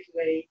level if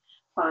they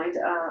find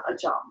a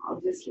job,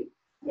 obviously.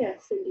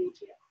 Yes, indeed.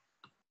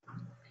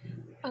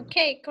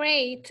 Okay,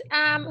 great.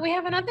 We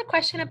have another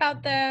question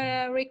about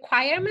the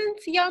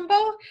requirements,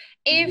 Yombo.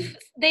 If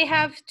they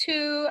have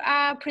to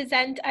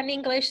present an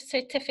English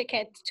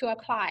certificate to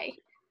apply.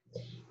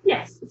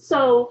 Yes,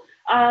 so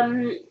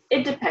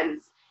it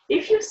depends.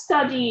 If you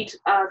studied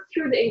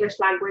through the English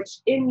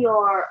language in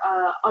your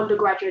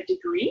undergraduate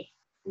degree,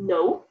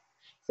 no.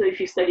 So if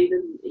you studied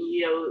in,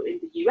 in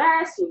the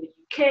US, in the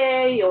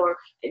UK, or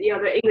any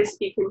other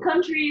English-speaking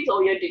countries,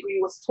 or your degree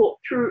was taught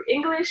through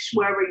English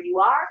wherever you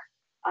are,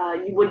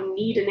 you wouldn't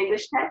need an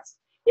English test.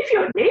 If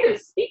you're a native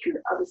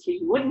speaker, obviously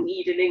you wouldn't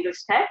need an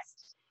English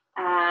test.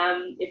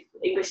 If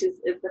English is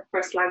the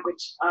first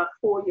language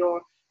for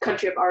your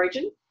country of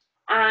origin.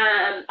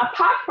 And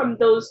apart from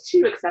those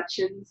two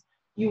exceptions,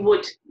 you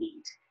would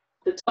need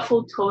the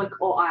TOEFL, TOEIC,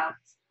 or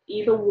IELTS,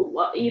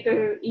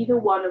 either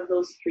one of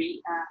those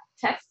three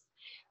tests.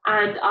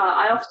 And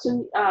I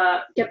often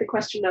get the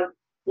question of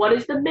what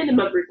is the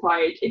minimum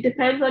required? It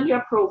depends on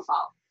your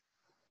profile.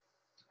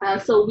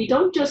 So we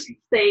don't just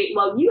say,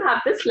 well, you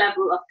have this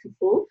level of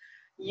TOEFL,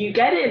 you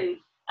get in.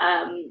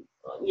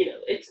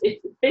 It's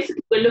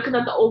basically we're looking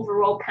at the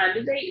overall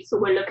candidate. So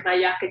we're looking at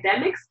your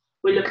academics,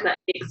 we're looking at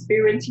the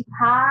experience you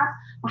have.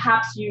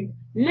 Perhaps you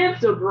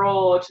lived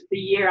abroad the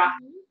year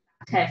after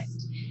the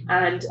test,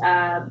 and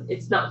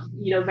it's not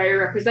very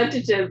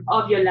representative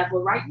of your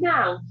level right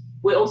now.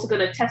 We're also going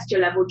to test your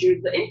level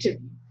during the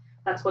interview.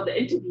 That's what the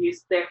interview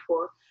is there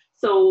for.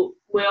 So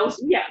we're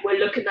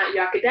looking at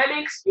your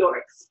academics, your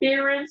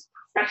experience,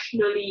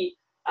 professionally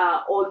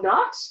or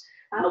not,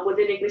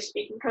 within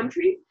English-speaking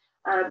countries.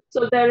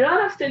 So there are a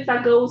lot of things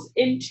that goes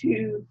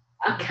into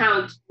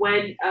account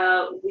when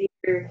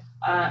we're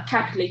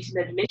calculating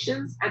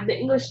admissions, and the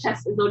English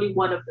test is only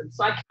one of them.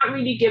 So I can't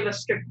really give a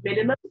strict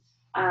minimum,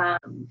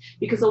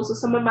 because also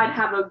someone might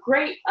have a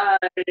great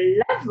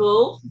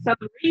level for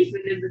some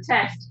reason in the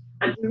test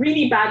and do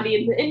really badly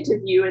in the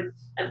interview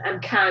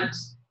and can't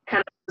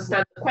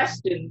understand the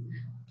question.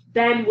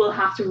 Then we'll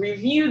have to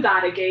review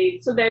that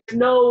again. So there's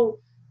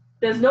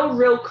no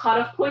real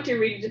cutoff point. It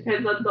really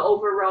depends on the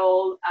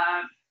overall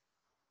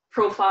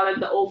profile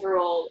and the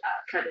overall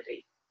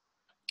candidate.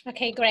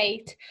 Okay,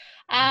 great.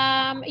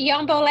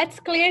 Yombo, let's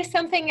clear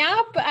something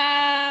up.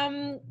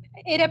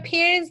 It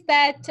appears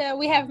that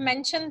we have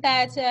mentioned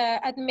that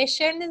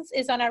admissions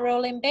is on a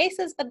rolling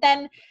basis, but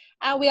then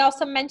we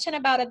also mentioned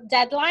about a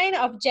deadline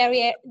of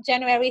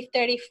January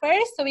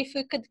 31st. So if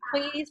we could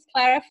please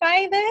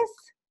clarify this.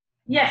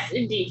 Yes,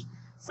 indeed.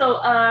 So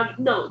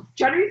no,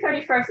 January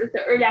 31st is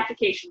the early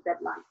application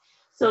deadline.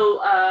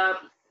 So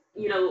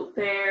we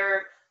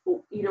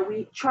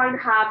try and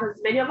have as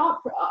many of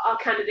our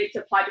candidates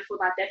apply before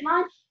that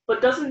deadline,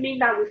 but doesn't mean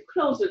that we've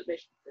closed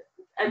admissions.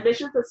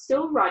 Admissions are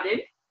still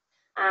running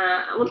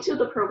until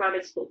the program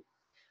is full.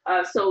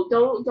 So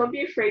don't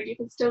be afraid. You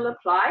can still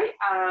apply,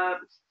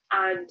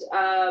 and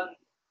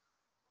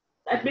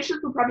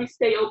admissions will probably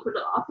stay open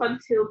up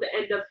until the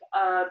end of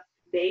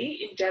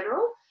May in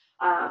general.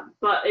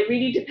 But it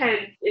really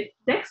depends. If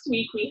next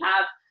week we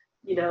have,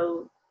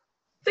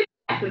 6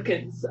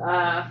 applicants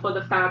for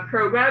the FAM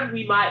program,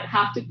 we might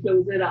have to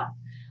close it up.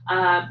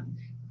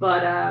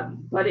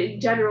 But in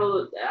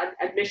general,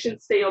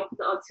 admissions stay open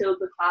until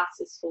the class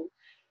is full.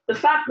 The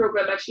FAM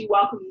program actually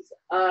welcomes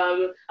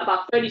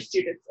about 30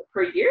 students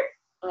per year,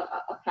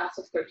 a class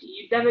of 30.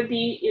 You'd never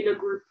be in a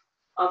group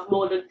of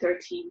more than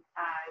 13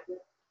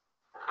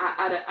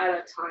 at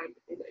a time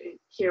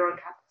here on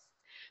campus.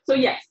 So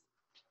yes,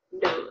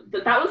 no,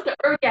 that was the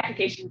early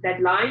application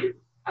deadline,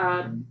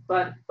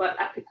 but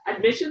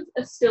admissions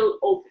are still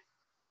open.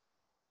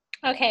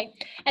 Okay,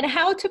 and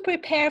how to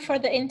prepare for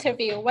the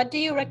interview? What do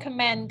you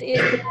recommend?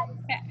 Is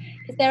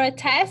there a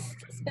test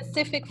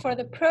specific for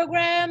the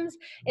programs?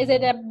 Is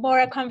it more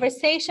a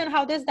conversation?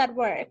 How does that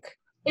work?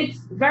 It's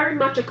very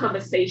much a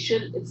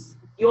conversation. It's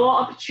your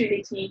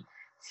opportunity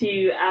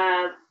to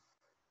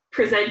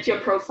present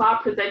your profile,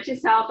 present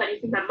yourself,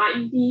 anything that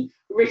might be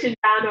written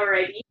down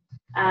already.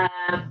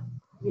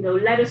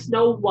 Let us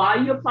know why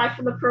you applied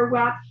for the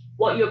program,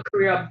 what your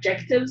career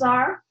objectives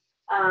are,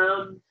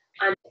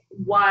 and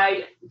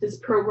why this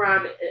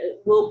program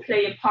will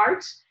play a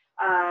part.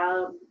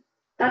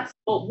 That's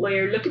what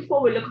we're looking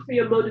for. We're looking for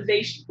your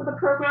motivation for the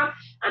program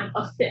and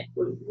a fit.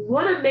 We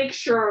want to make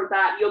sure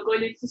that you're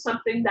going into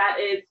something that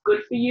is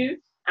good for you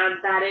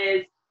and that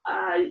is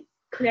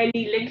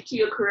clearly linked to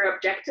your career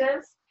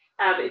objectives.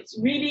 It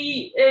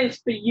really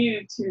is for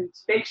you to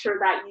make sure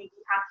that you be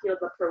happy on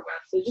the program.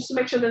 So just to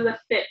make sure there's a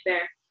fit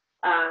there.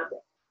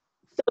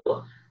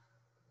 So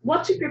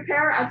what to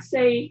prepare, I'd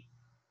say,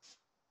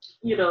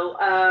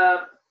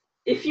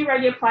 if you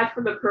already applied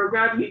for the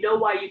program, you know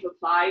why you've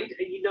applied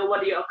and you know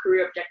what your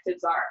career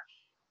objectives are.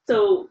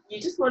 So you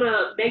just want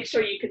to make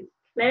sure you can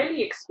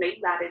clearly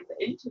explain that in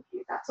the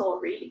interview. That's all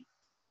really.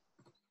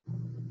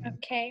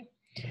 Okay.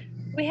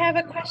 We have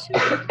a question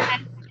from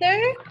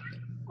Esther.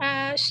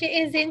 She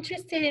is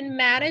interested in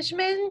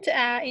management,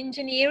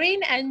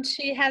 engineering, and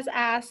she has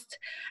asked,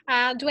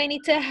 do I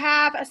need to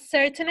have a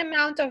certain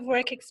amount of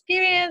work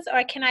experience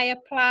or can I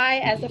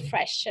apply as a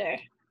fresher?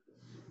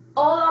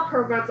 All our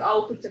programs are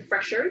open to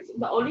freshers.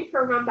 The only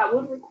program that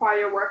would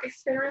require work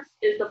experience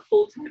is the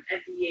full-time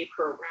MBA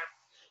program,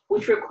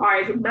 which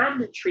requires a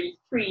mandatory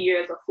 3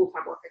 years of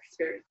full-time work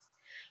experience.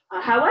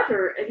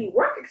 However, any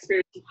work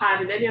experience you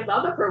have in any of the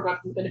other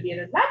programs is going to be an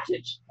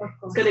advantage.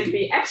 It's going to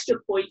be extra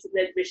points in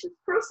the admissions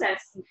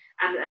process,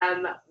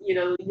 and you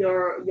know,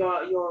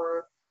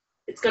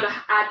 it's going to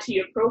add to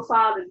your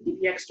profile and give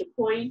you extra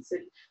points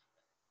and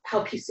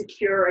help you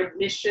secure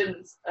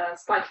admissions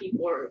slightly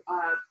more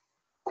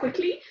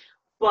quickly.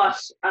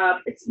 But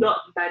it's not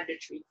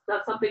mandatory.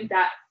 That's something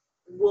that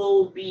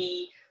will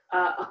be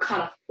a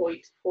cutoff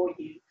point for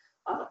you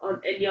on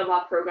any of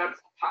our programs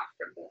apart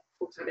from the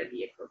full-time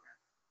MBA program.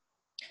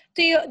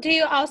 Do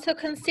you also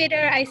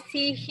consider, I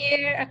see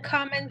here a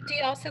comment, do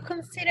you also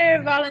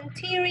consider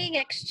volunteering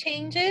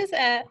exchanges?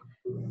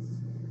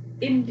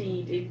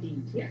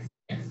 Indeed, yes.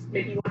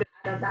 Maybe you want to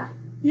add on that?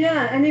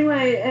 Yeah,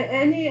 anyway,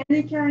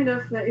 any kind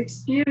of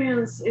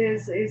experience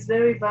is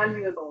very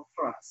valuable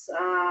for us,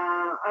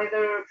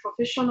 either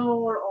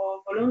professional or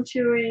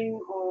volunteering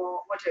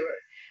or whatever.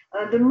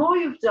 The more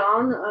you've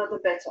done, the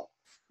better.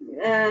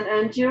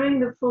 And during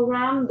the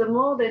program, the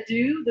more they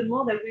do, the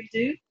more they will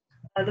do,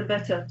 the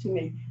better to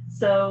me.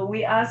 So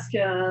we ask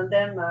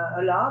them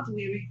a lot,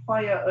 we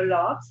require a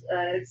lot.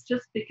 It's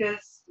just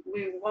because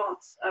we want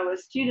our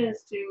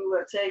students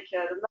to take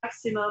the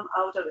maximum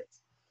out of it.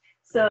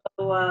 So,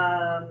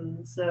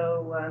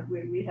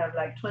 we have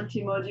like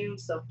 20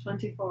 modules of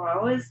 24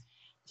 hours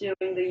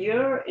during the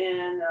year,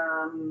 and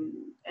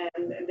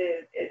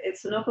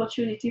it's an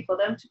opportunity for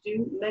them to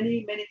do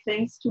many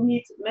things, to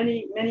meet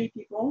many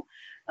people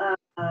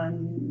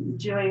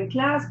during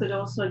class, but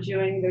also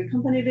during the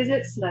company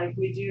visits. Like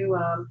we do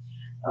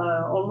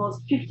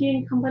almost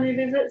 15 company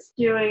visits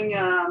during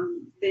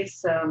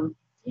this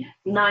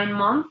 9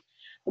 months,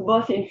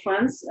 both in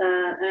France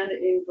and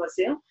in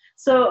Brazil.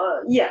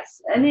 So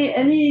yes,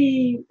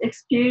 any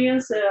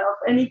experience of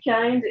any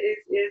kind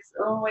is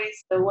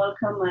always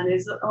welcome and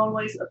is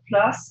always a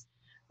plus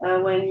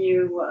when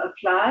you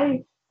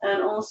apply.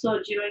 And also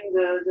during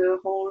the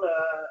whole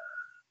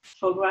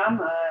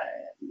program,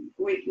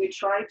 we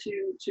try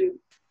to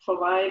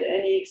provide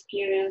any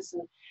experience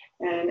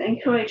and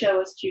encourage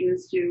our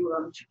students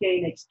to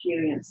gain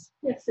experience.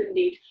 Yes,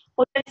 indeed.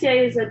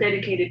 Audencia is a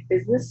dedicated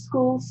business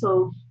school,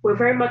 so we're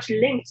very much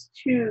linked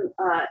to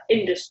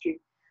industry.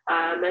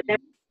 And everything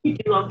you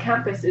do on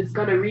campus is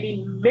going to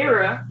really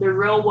mirror the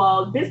real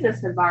world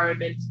business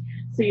environment.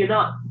 So you're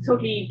not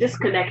totally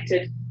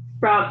disconnected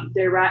from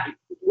the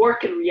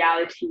work and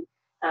reality.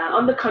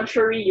 On the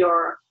contrary,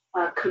 you're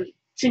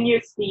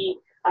continuously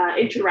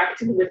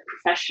interacting with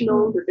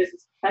professionals, with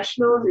business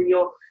professionals, and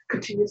you're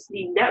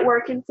continuously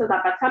networking so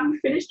that by the time you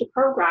finish the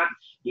program,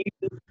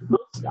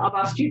 most of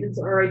our students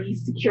are already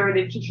secure an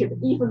internship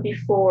even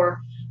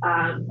before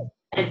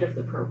end of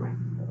the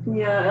program.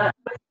 Yeah,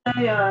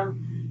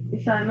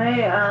 if I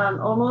may,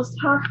 almost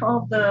half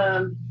of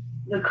the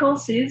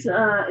courses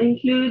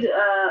include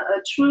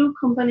a true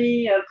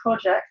company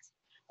project.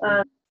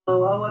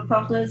 So our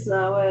partners,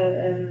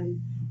 our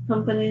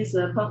companies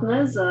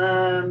partners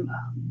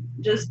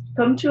just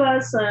come to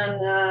us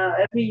and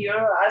every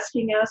year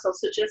asking us or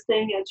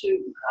suggesting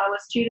to our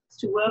students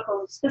to work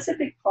on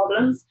specific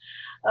problems.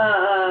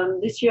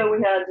 This year we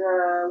had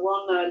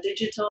one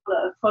digital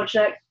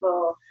project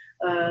for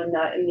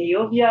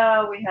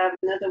Neovia. We have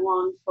another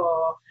one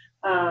for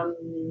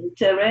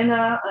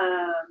Terena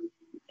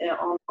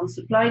on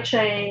supply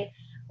chain.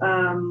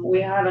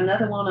 We have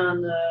another one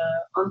on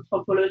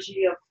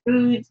anthropology of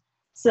food.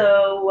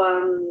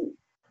 So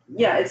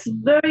yeah, it's a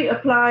very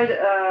applied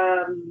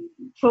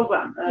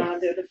program.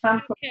 The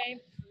FAM program.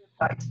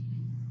 Okay.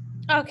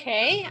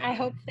 Okay, I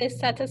hope this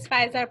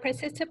satisfies our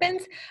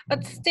participants,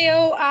 but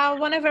still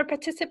one of our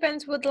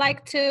participants would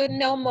like to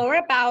know more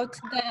about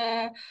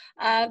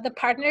the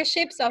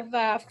partnerships of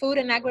food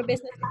and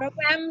agribusiness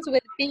programs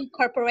with big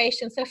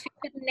corporations. So if you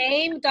could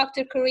name,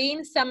 Dr.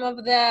 Corinne, some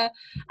of the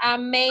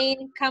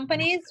main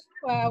companies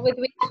with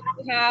which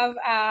you have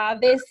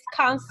this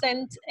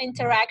constant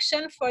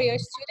interaction for your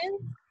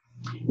students.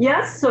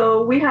 Yes,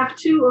 so we have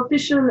two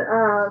official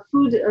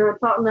food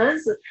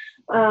partners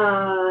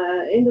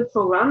in the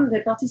program.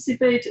 They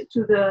participate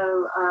to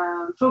the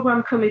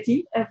program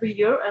committee every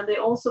year, and they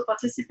also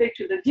participate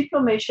to the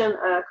diplomation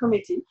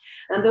committee.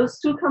 And those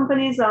two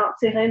companies are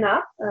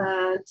Terena,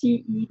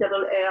 Terena.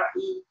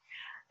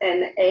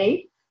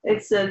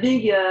 It's a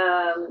big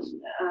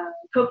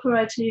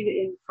cooperative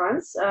in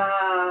France,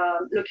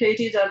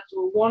 located at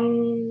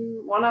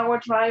 1 hour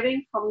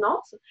driving from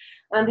Nantes.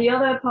 And the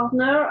other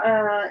partner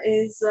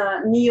is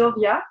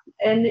Neovia,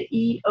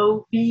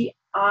 Neobia,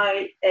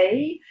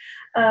 a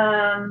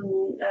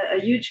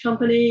huge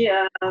company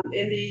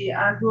in the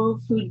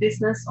agro-food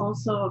business,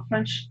 also a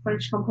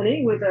French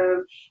company with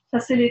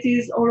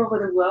facilities all over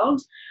the world.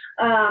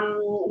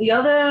 The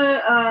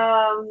other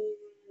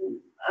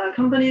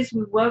companies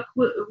we work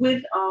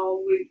with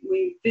or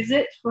we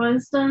visit, for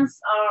instance,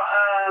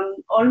 are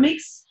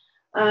Olmix.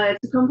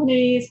 It's a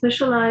company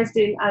specialized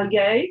in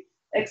algae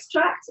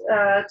extract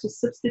to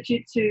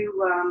substitute to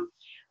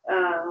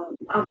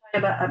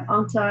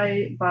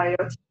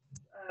antibiotics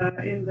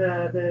in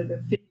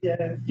the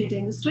feed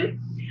industry.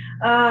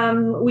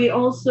 We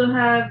also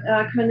have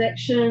a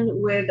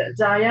connection with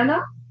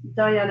Diana,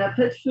 Diana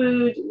Pet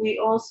Food. We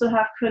also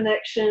have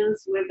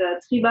connections with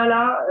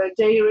Tribala, a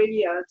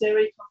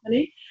dairy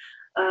company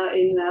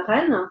in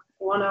Rennes,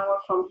 1 hour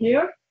from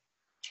here.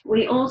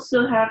 We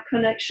also have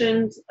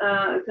connections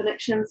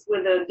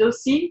with the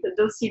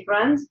Dossi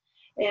brand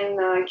in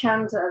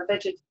canned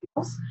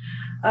vegetables.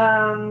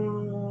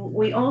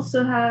 We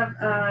also have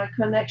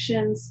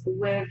connections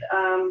with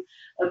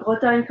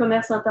Bretagne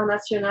Commerce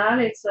International.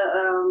 It's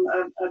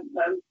a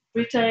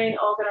Britain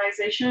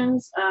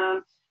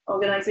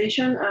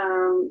organization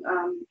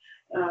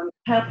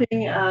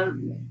helping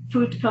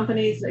food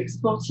companies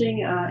exporting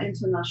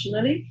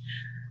internationally.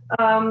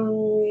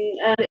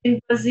 And in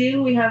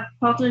Brazil, we have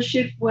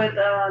partnership with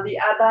the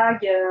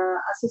ABAG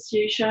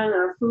Association,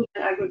 Food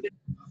and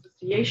Agribusiness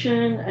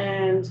Association,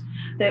 and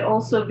they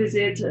also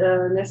visit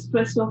an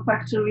espresso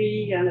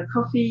factory and a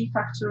coffee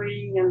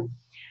factory. And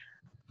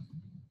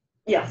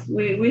yes,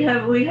 we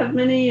have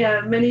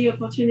many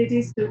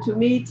opportunities to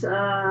meet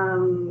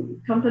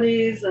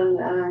companies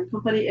and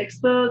company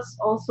experts.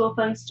 Also,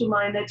 thanks to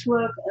my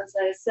network, as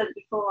I said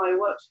before, I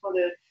worked for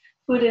the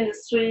food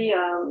industry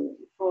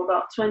for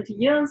about 20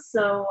 years,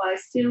 so I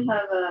still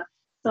have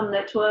some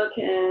network,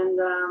 and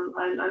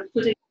I'm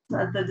putting it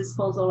at the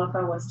disposal of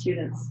our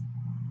students.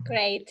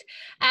 Great.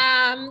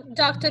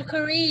 Dr.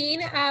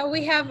 Corinne,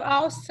 we have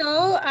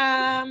also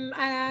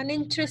an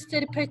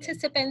interested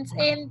participant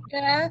in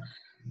the,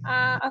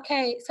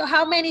 okay, so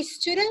how many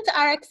students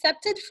are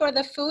accepted for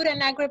the food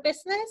and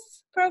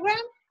agribusiness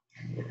program?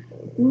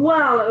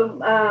 Well,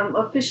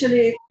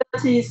 officially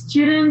 30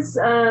 students,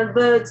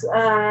 but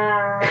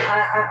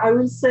I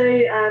will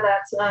say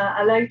that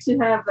I like to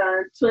have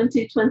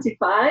 20,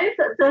 25.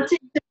 30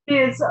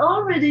 is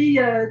already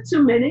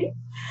too many,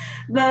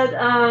 but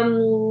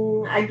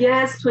I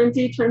guess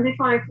 20,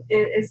 25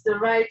 is the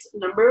right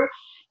number.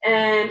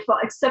 And for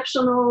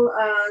exceptional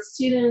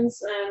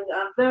students and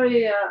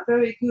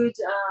very good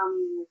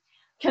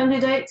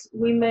candidates,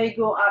 we may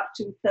go up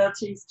to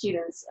 30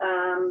 students.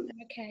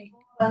 Okay.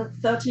 And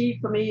 30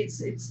 for me,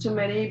 it's too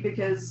many,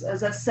 because,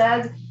 as I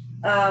said,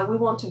 we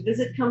want to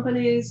visit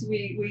companies,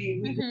 we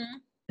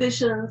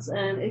positions,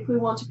 and if we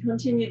want to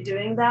continue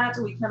doing that,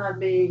 we cannot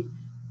be.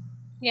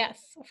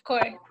 Yes, of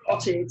course.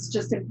 40. It's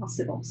just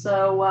impossible.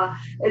 So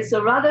it's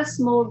a rather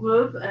small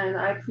group, and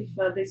I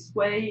prefer this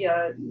way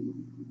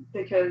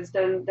because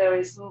then there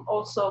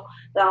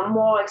are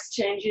more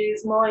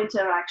exchanges, more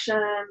interaction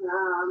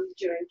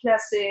during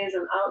classes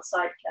and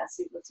outside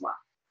classes as well.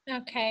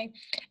 Okay,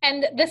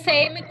 and the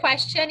same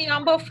question,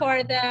 Yambo,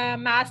 for the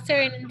Master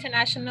in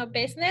International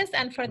Business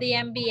and for the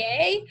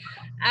MBA.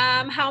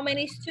 How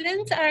many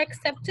students are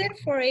accepted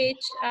for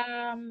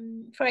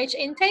each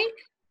intake?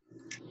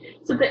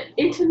 So the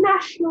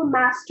International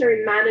Master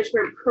in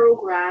Management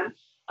program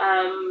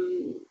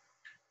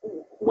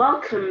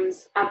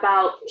welcomes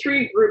about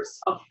 3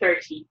 groups of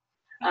 30.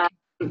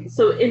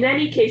 So in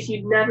any case,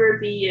 you'd never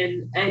be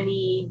in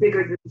any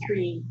bigger than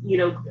 3,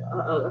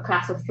 a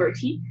class of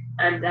 30.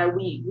 And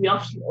we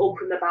often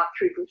open about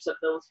 3 groups of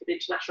those for the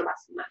International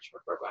Master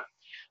Management program.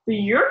 The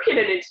European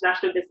and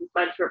International Business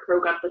Management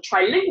program, the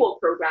trilingual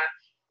program,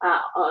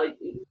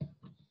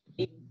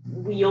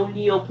 we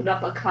only open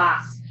up a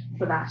class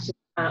for that.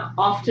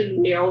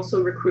 Often we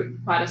also recruit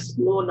quite a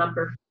small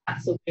number for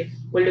that. So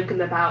we're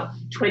looking at about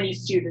 20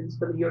 students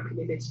for the European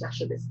and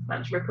International Business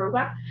Management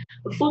program.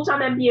 The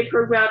full-time MBA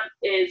program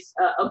is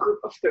a group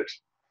of 30.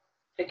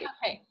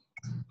 Okay,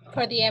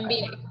 for the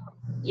MBA.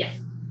 Yes.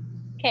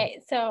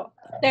 Okay, so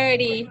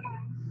 30.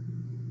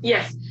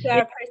 Yes.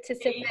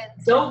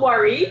 Participants. Don't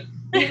worry.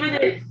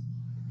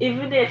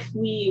 Even if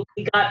we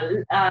got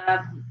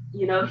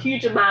a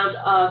huge amount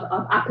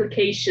of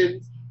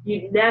applications,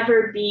 you'd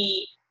never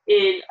be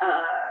in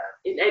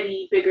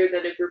any bigger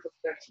than a group of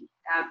 30.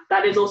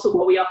 That is also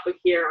what we offer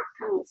here on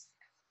campus.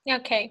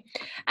 Okay,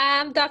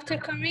 Dr.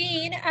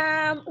 Corinne,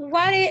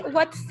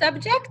 what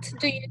subject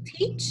do you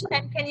teach,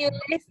 and can you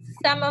list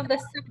some of the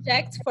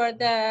subjects for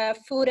the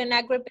food and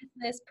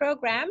agribusiness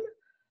program?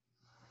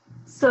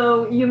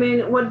 So you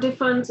mean what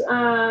different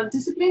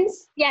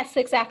disciplines? Yes,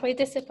 exactly,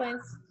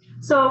 disciplines.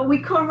 So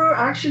we cover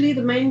actually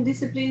the main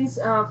disciplines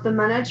of the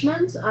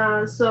management.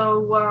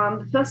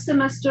 The first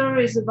semester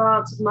is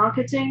about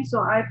marketing.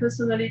 So I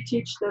personally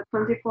teach the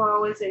 24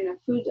 hours in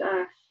food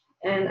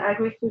and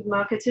agri-food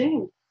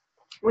marketing.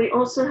 We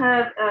also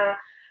have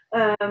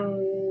a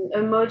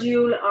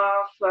module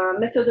of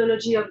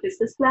methodology of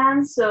business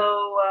plans. So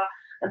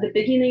at the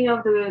beginning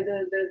of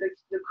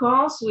the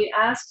course, we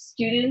ask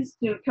students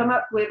to come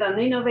up with an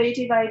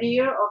innovative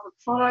idea of a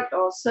product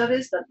or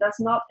service that does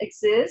not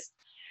exist.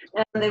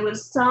 And they will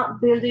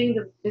start building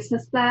the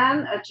business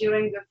plan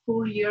during the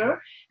full year,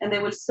 and they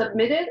will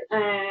submit it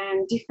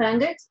and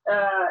defend it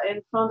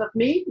in front of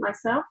me,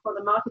 myself, for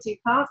the marketing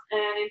part,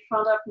 and in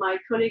front of my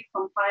colleague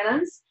from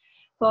finance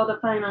for the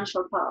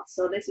financial part.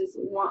 So this is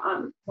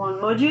one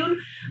module.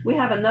 We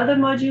have another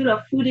module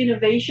of food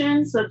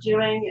innovation. So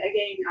during,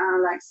 again,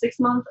 like 6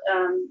 months,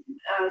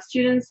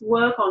 students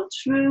work on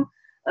true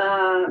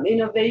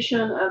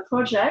innovation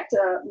project.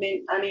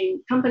 I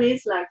mean,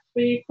 companies like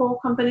 3-4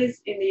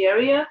 companies in the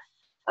area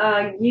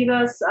give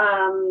us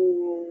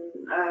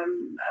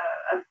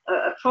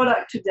a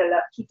product to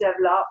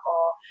develop,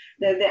 or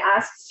they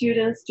ask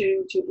students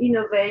to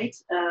innovate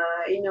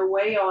in a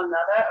way or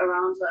another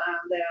around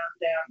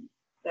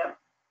their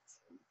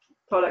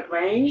product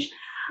range.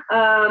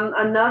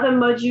 Another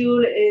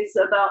module is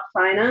about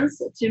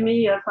finance. To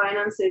me,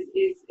 finance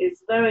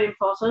is very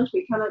important.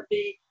 We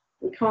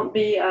can't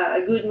be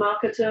a good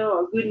marketer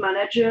or a good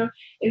manager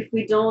if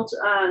we don't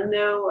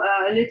know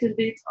a little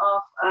bit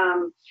of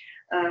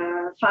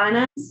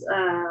finance.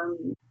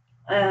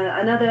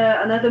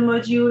 Another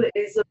module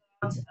is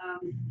about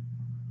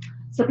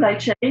supply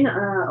chain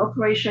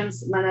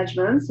operations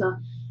management.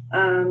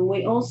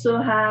 We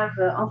also have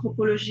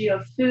anthropology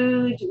of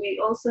food.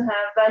 We also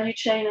have value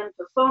chain and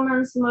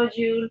performance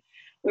module.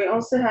 We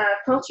also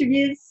have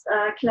Portuguese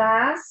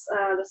class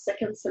the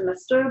second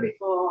semester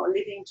before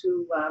leaving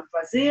to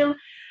Brazil.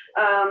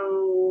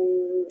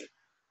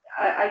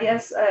 I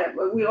guess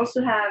we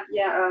also have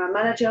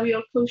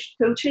managerial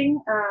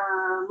coaching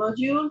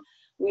module.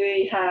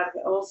 We have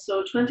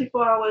also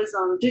 24 hours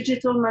on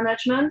digital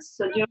management.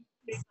 So during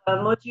this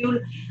module,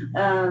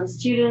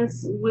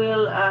 students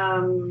will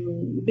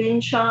be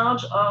in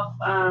charge of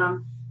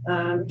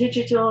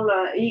digital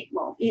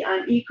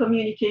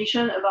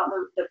e-communication about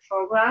the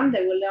program.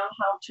 They will learn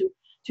how to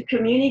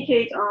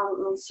communicate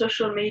on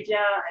social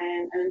media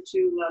and to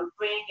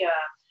bring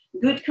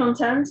good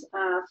content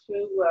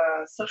through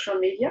social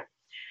media.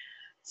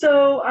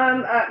 So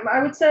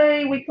I would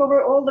say we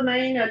cover all the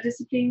main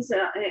disciplines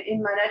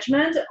in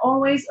management,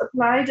 always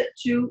applied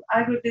to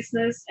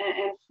agribusiness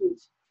and food.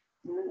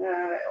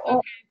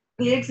 All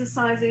the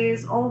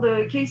exercises, all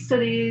the case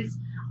studies,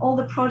 all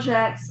the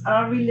projects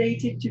are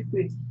related to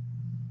food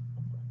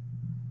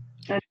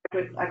and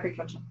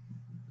agriculture.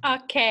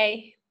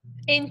 Okay,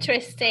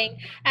 interesting.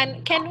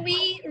 And can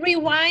we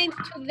rewind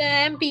to the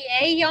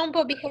MBA,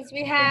 Yombo, because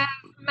we have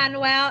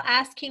Manuel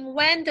asking,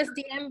 when does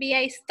the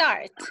MBA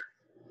start?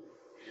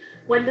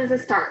 When does it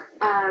start?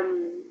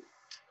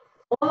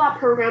 All our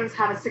programs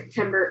have a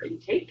September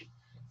intake,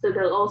 so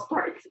they'll all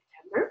start in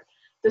September.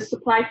 The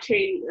supply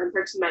chain and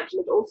purchase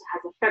management also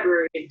has a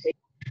February intake.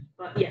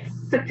 But yes,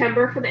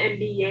 September for the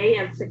MBA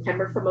and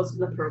September for most of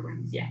the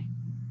programs, yeah.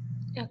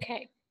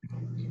 Okay.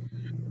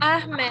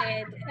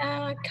 Ahmed,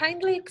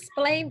 kindly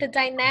explain the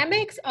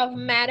dynamics of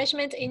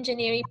management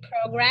engineering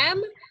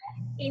program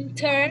in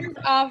terms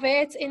of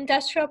its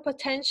industrial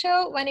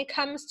potential when it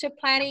comes to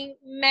planning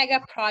mega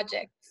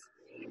projects,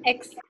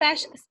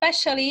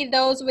 especially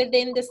those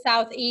within the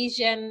South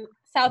Asian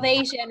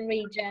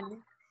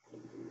region.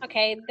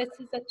 Okay, this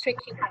is a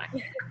tricky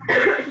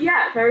one.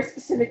 Yeah, very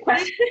specific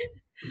question.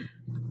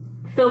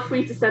 Feel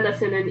free to send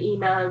us in an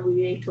email and we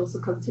may also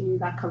continue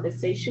that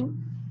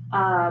conversation.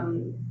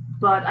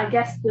 But I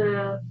guess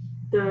the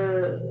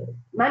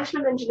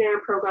management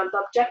engineering program, the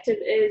objective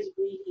is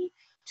really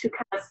to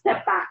kind of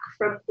step back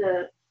from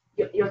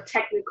your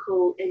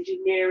technical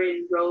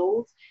engineering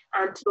roles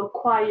and to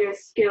acquire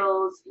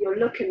skills you're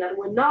looking at.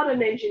 We're not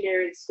an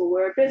engineering school,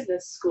 we're a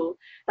business school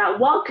that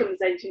welcomes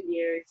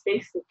engineers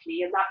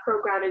basically, and that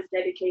program is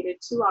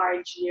dedicated to our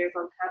engineers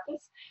on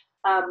campus.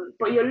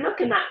 But you're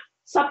looking at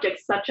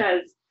subjects such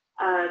as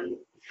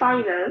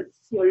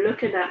finance, you're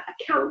looking at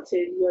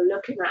accounting, you're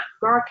looking at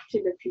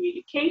marketing and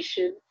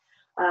communication,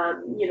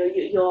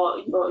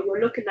 you're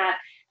looking at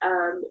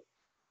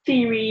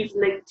theories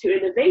linked to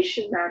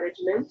innovation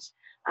management,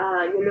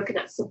 you're looking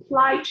at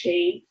supply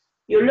chain,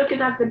 you're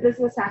looking at the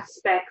business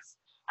aspects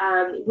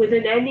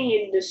within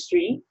any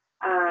industry,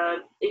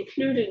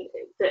 including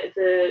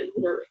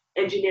the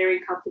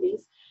engineering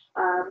companies.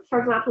 For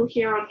example,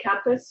 here on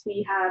campus,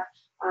 we have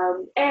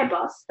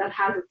Airbus that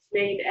has its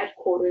main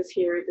headquarters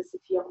here in the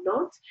city of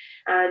Nantes,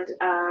 and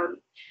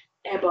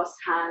Airbus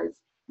has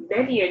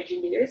many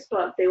engineers,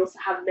 but they also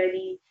have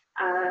many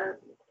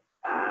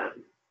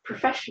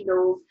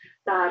professionals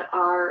that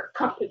are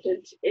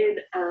competent in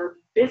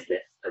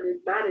business and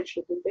in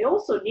management, and they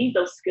also need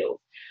those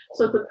skills.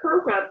 So the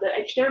program, the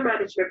engineering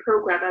management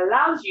program,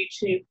 allows you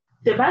to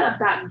develop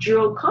that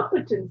dual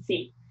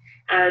competency,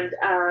 and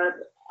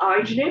our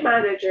engineering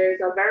managers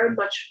are very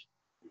much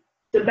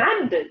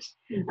demanded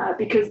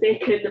because they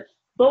can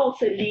both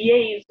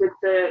liaise with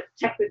the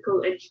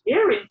technical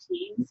engineering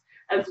teams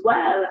as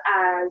well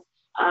as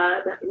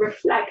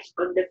reflect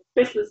on the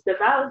business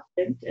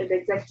development and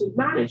executive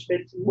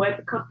management and where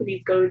the company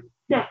is going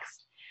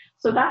next.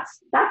 So that's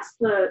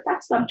the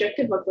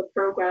objective of the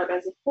program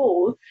as a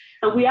whole,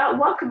 and we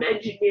welcome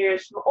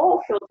engineers from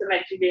all fields of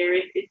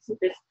engineering into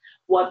this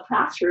one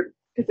classroom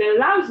because it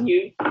allows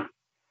you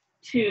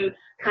to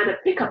kind of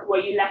pick up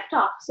where you left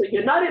off. So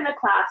you're not in a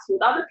class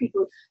with other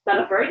people that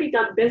have already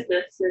done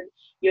business and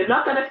you're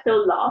not going to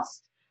feel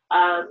lost.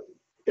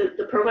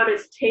 The program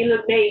is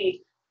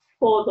tailor-made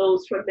for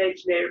those from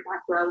engineering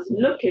backgrounds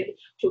looking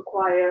to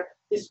acquire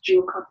this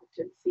dual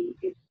competency.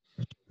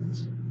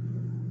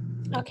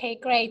 Okay,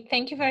 great.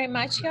 Thank you very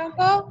much,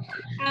 Yombo. We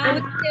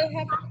still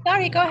have,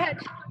 sorry, go ahead.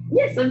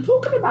 Yes, and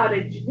talking about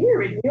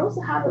engineering, we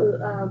also have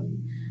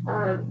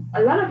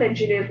a lot of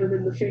engineers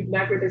within the food and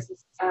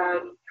agribusiness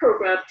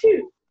program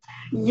too.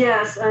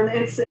 Yes, and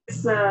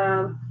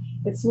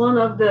it's one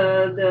of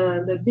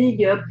the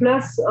big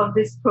plus of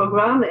this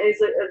program is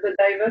the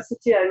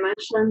diversity I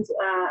mentioned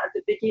at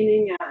the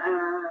beginning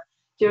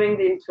during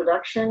the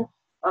introduction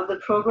of the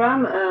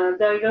program,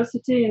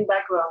 diversity in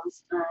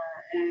backgrounds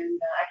and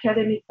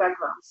academic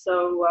backgrounds.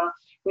 So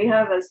we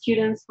have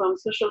students from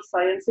social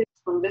sciences,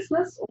 from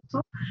business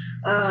also.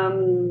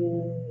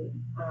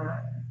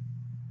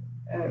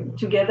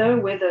 Together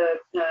with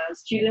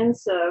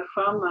students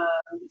from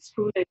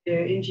school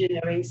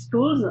engineering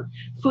schools,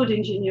 food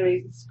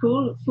engineering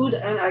school, food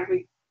and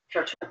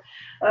agriculture.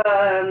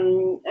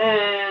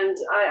 And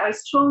I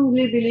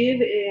strongly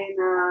believe in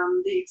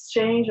the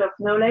exchange of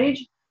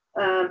knowledge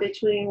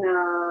between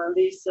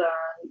these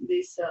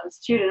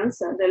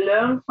students, and they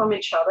learn from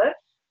each other.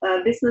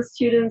 Business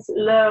students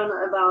learn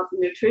about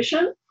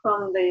nutrition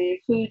from the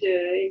food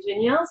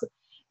engineers,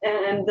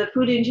 and the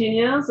food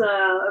engineers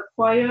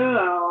acquire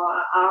or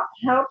are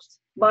helped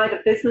by the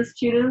business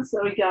students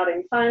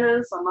regarding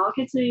finance or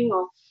marketing.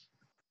 Or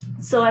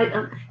so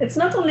it's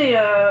not only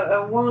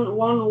a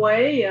one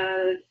way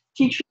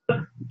teacher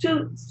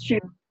to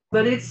students,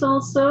 but it's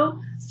also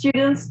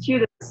students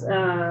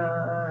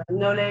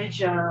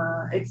knowledge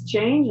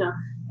exchange,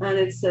 and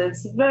it's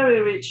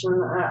very rich,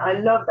 and I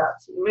love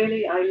that.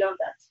 Really, I love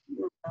that.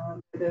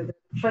 The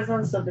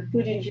presence of the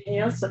food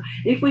engineers. So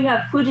if we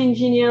have food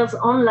engineers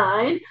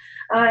online,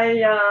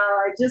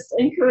 I just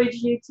encourage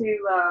you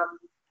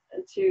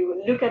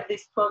to look at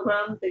this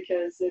program,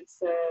 because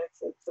it's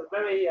a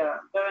very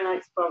very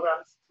nice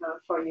program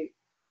for you.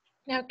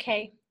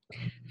 Okay.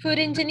 Food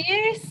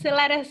engineers,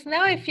 let us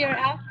know if you're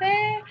out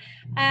there.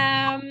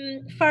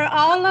 For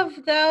all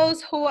of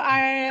those who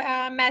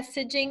are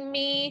messaging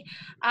me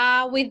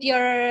with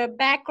your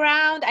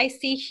background, I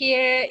see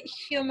here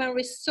human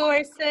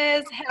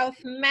resources, health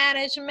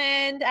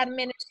management,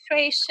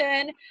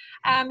 administration.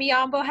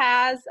 Yombo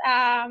has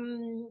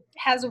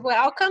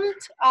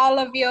welcomed all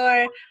of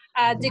your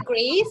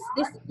degrees.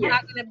 This is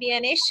not going to be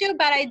an issue,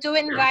 but I do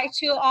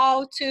invite you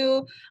all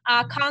to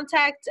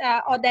contact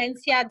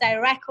Audencia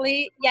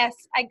directly. Yes,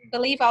 I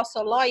believe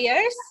also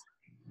lawyers.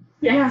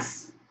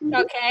 Yes.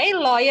 Okay,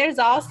 lawyers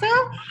also.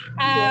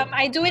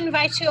 I do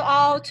invite you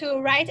all to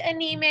write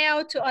an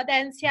email to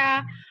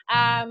Audencia,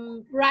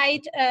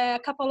 write a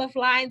couple of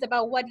lines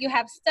about what you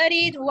have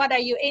studied, what are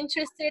you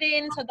interested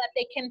in, so that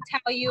they can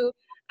tell you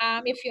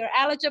if you're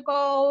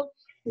eligible.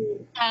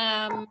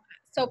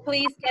 So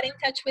please get in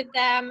touch with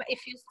them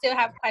if you still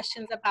have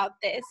questions about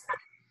this.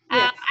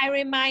 Yes. I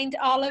remind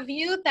all of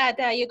you that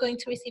you're going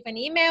to receive an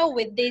email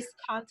with these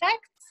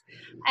contacts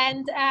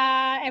and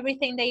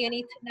everything that you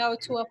need to know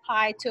to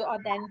apply to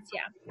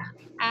Audencia.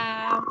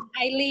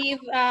 I leave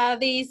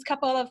these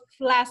couple of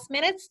last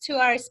minutes to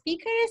our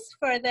speakers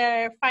for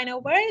their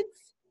final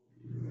words.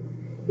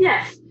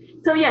 Yes.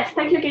 So yes,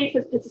 thank you again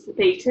for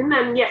participating.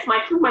 And yes, my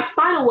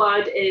final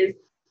word is,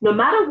 no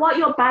matter what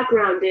your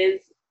background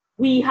is,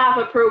 we have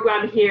a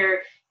program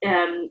here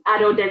at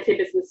Audencia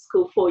Business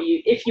School for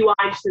you if you are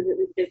interested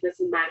in business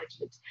and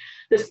management.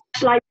 The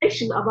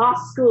specialization of our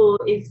school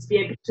is to be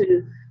able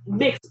to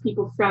mix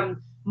people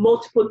from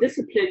multiple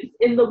disciplines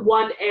in the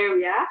one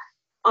area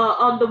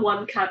on the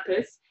one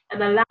campus,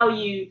 and allow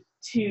you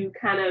to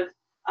kind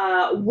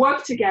of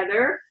work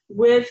together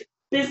with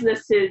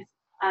businesses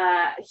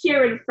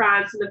here in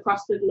France and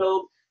across the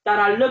globe that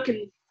are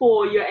looking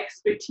for your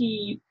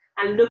expertise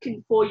and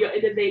looking for your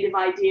innovative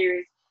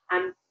ideas.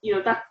 And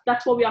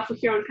that's what we offer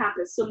here on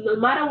campus. So no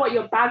matter what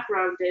your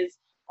background is,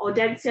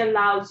 Audencia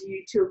allows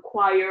you to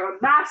acquire a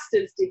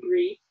master's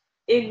degree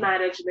in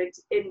management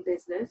in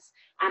business,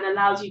 and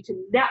allows you to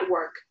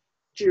network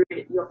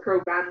during your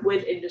program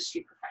with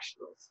industry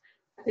professionals.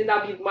 I think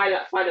that would be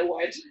my final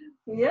word.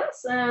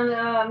 Yes, and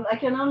I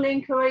can only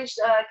encourage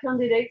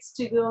candidates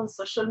to go on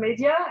social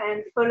media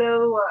and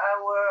follow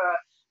our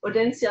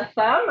Audencia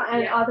Farm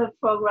and other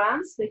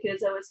programs,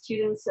 because our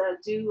students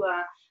do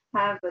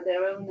have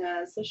their own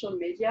social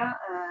media.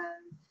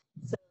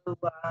 So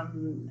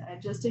I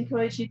just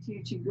encourage you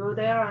to go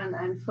there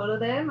and follow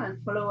them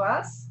and follow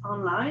us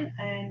online,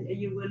 and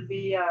you will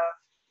be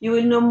you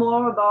will know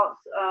more about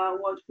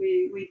what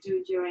we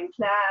do during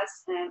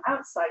class and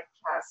outside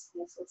class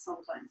also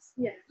sometimes.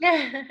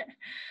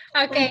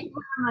 Okay. Thank you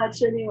very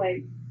much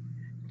anyway.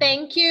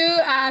 Thank you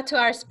to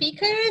our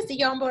speakers,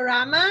 Yombo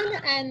Rahman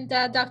and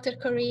Dr.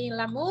 Corinne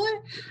Lamour.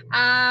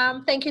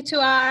 Thank you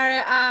to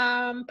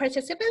our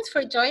participants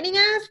for joining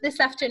us this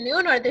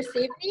afternoon or this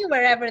evening,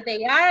 wherever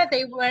they are.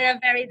 They were a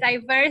very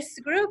diverse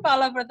group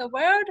all over the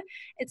world.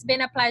 It's been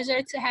a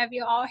pleasure to have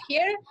you all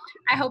here.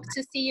 I hope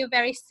to see you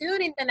very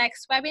soon in the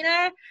next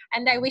webinar,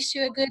 and I wish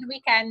you a good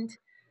weekend.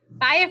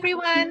 Bye,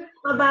 everyone.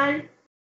 Bye-bye.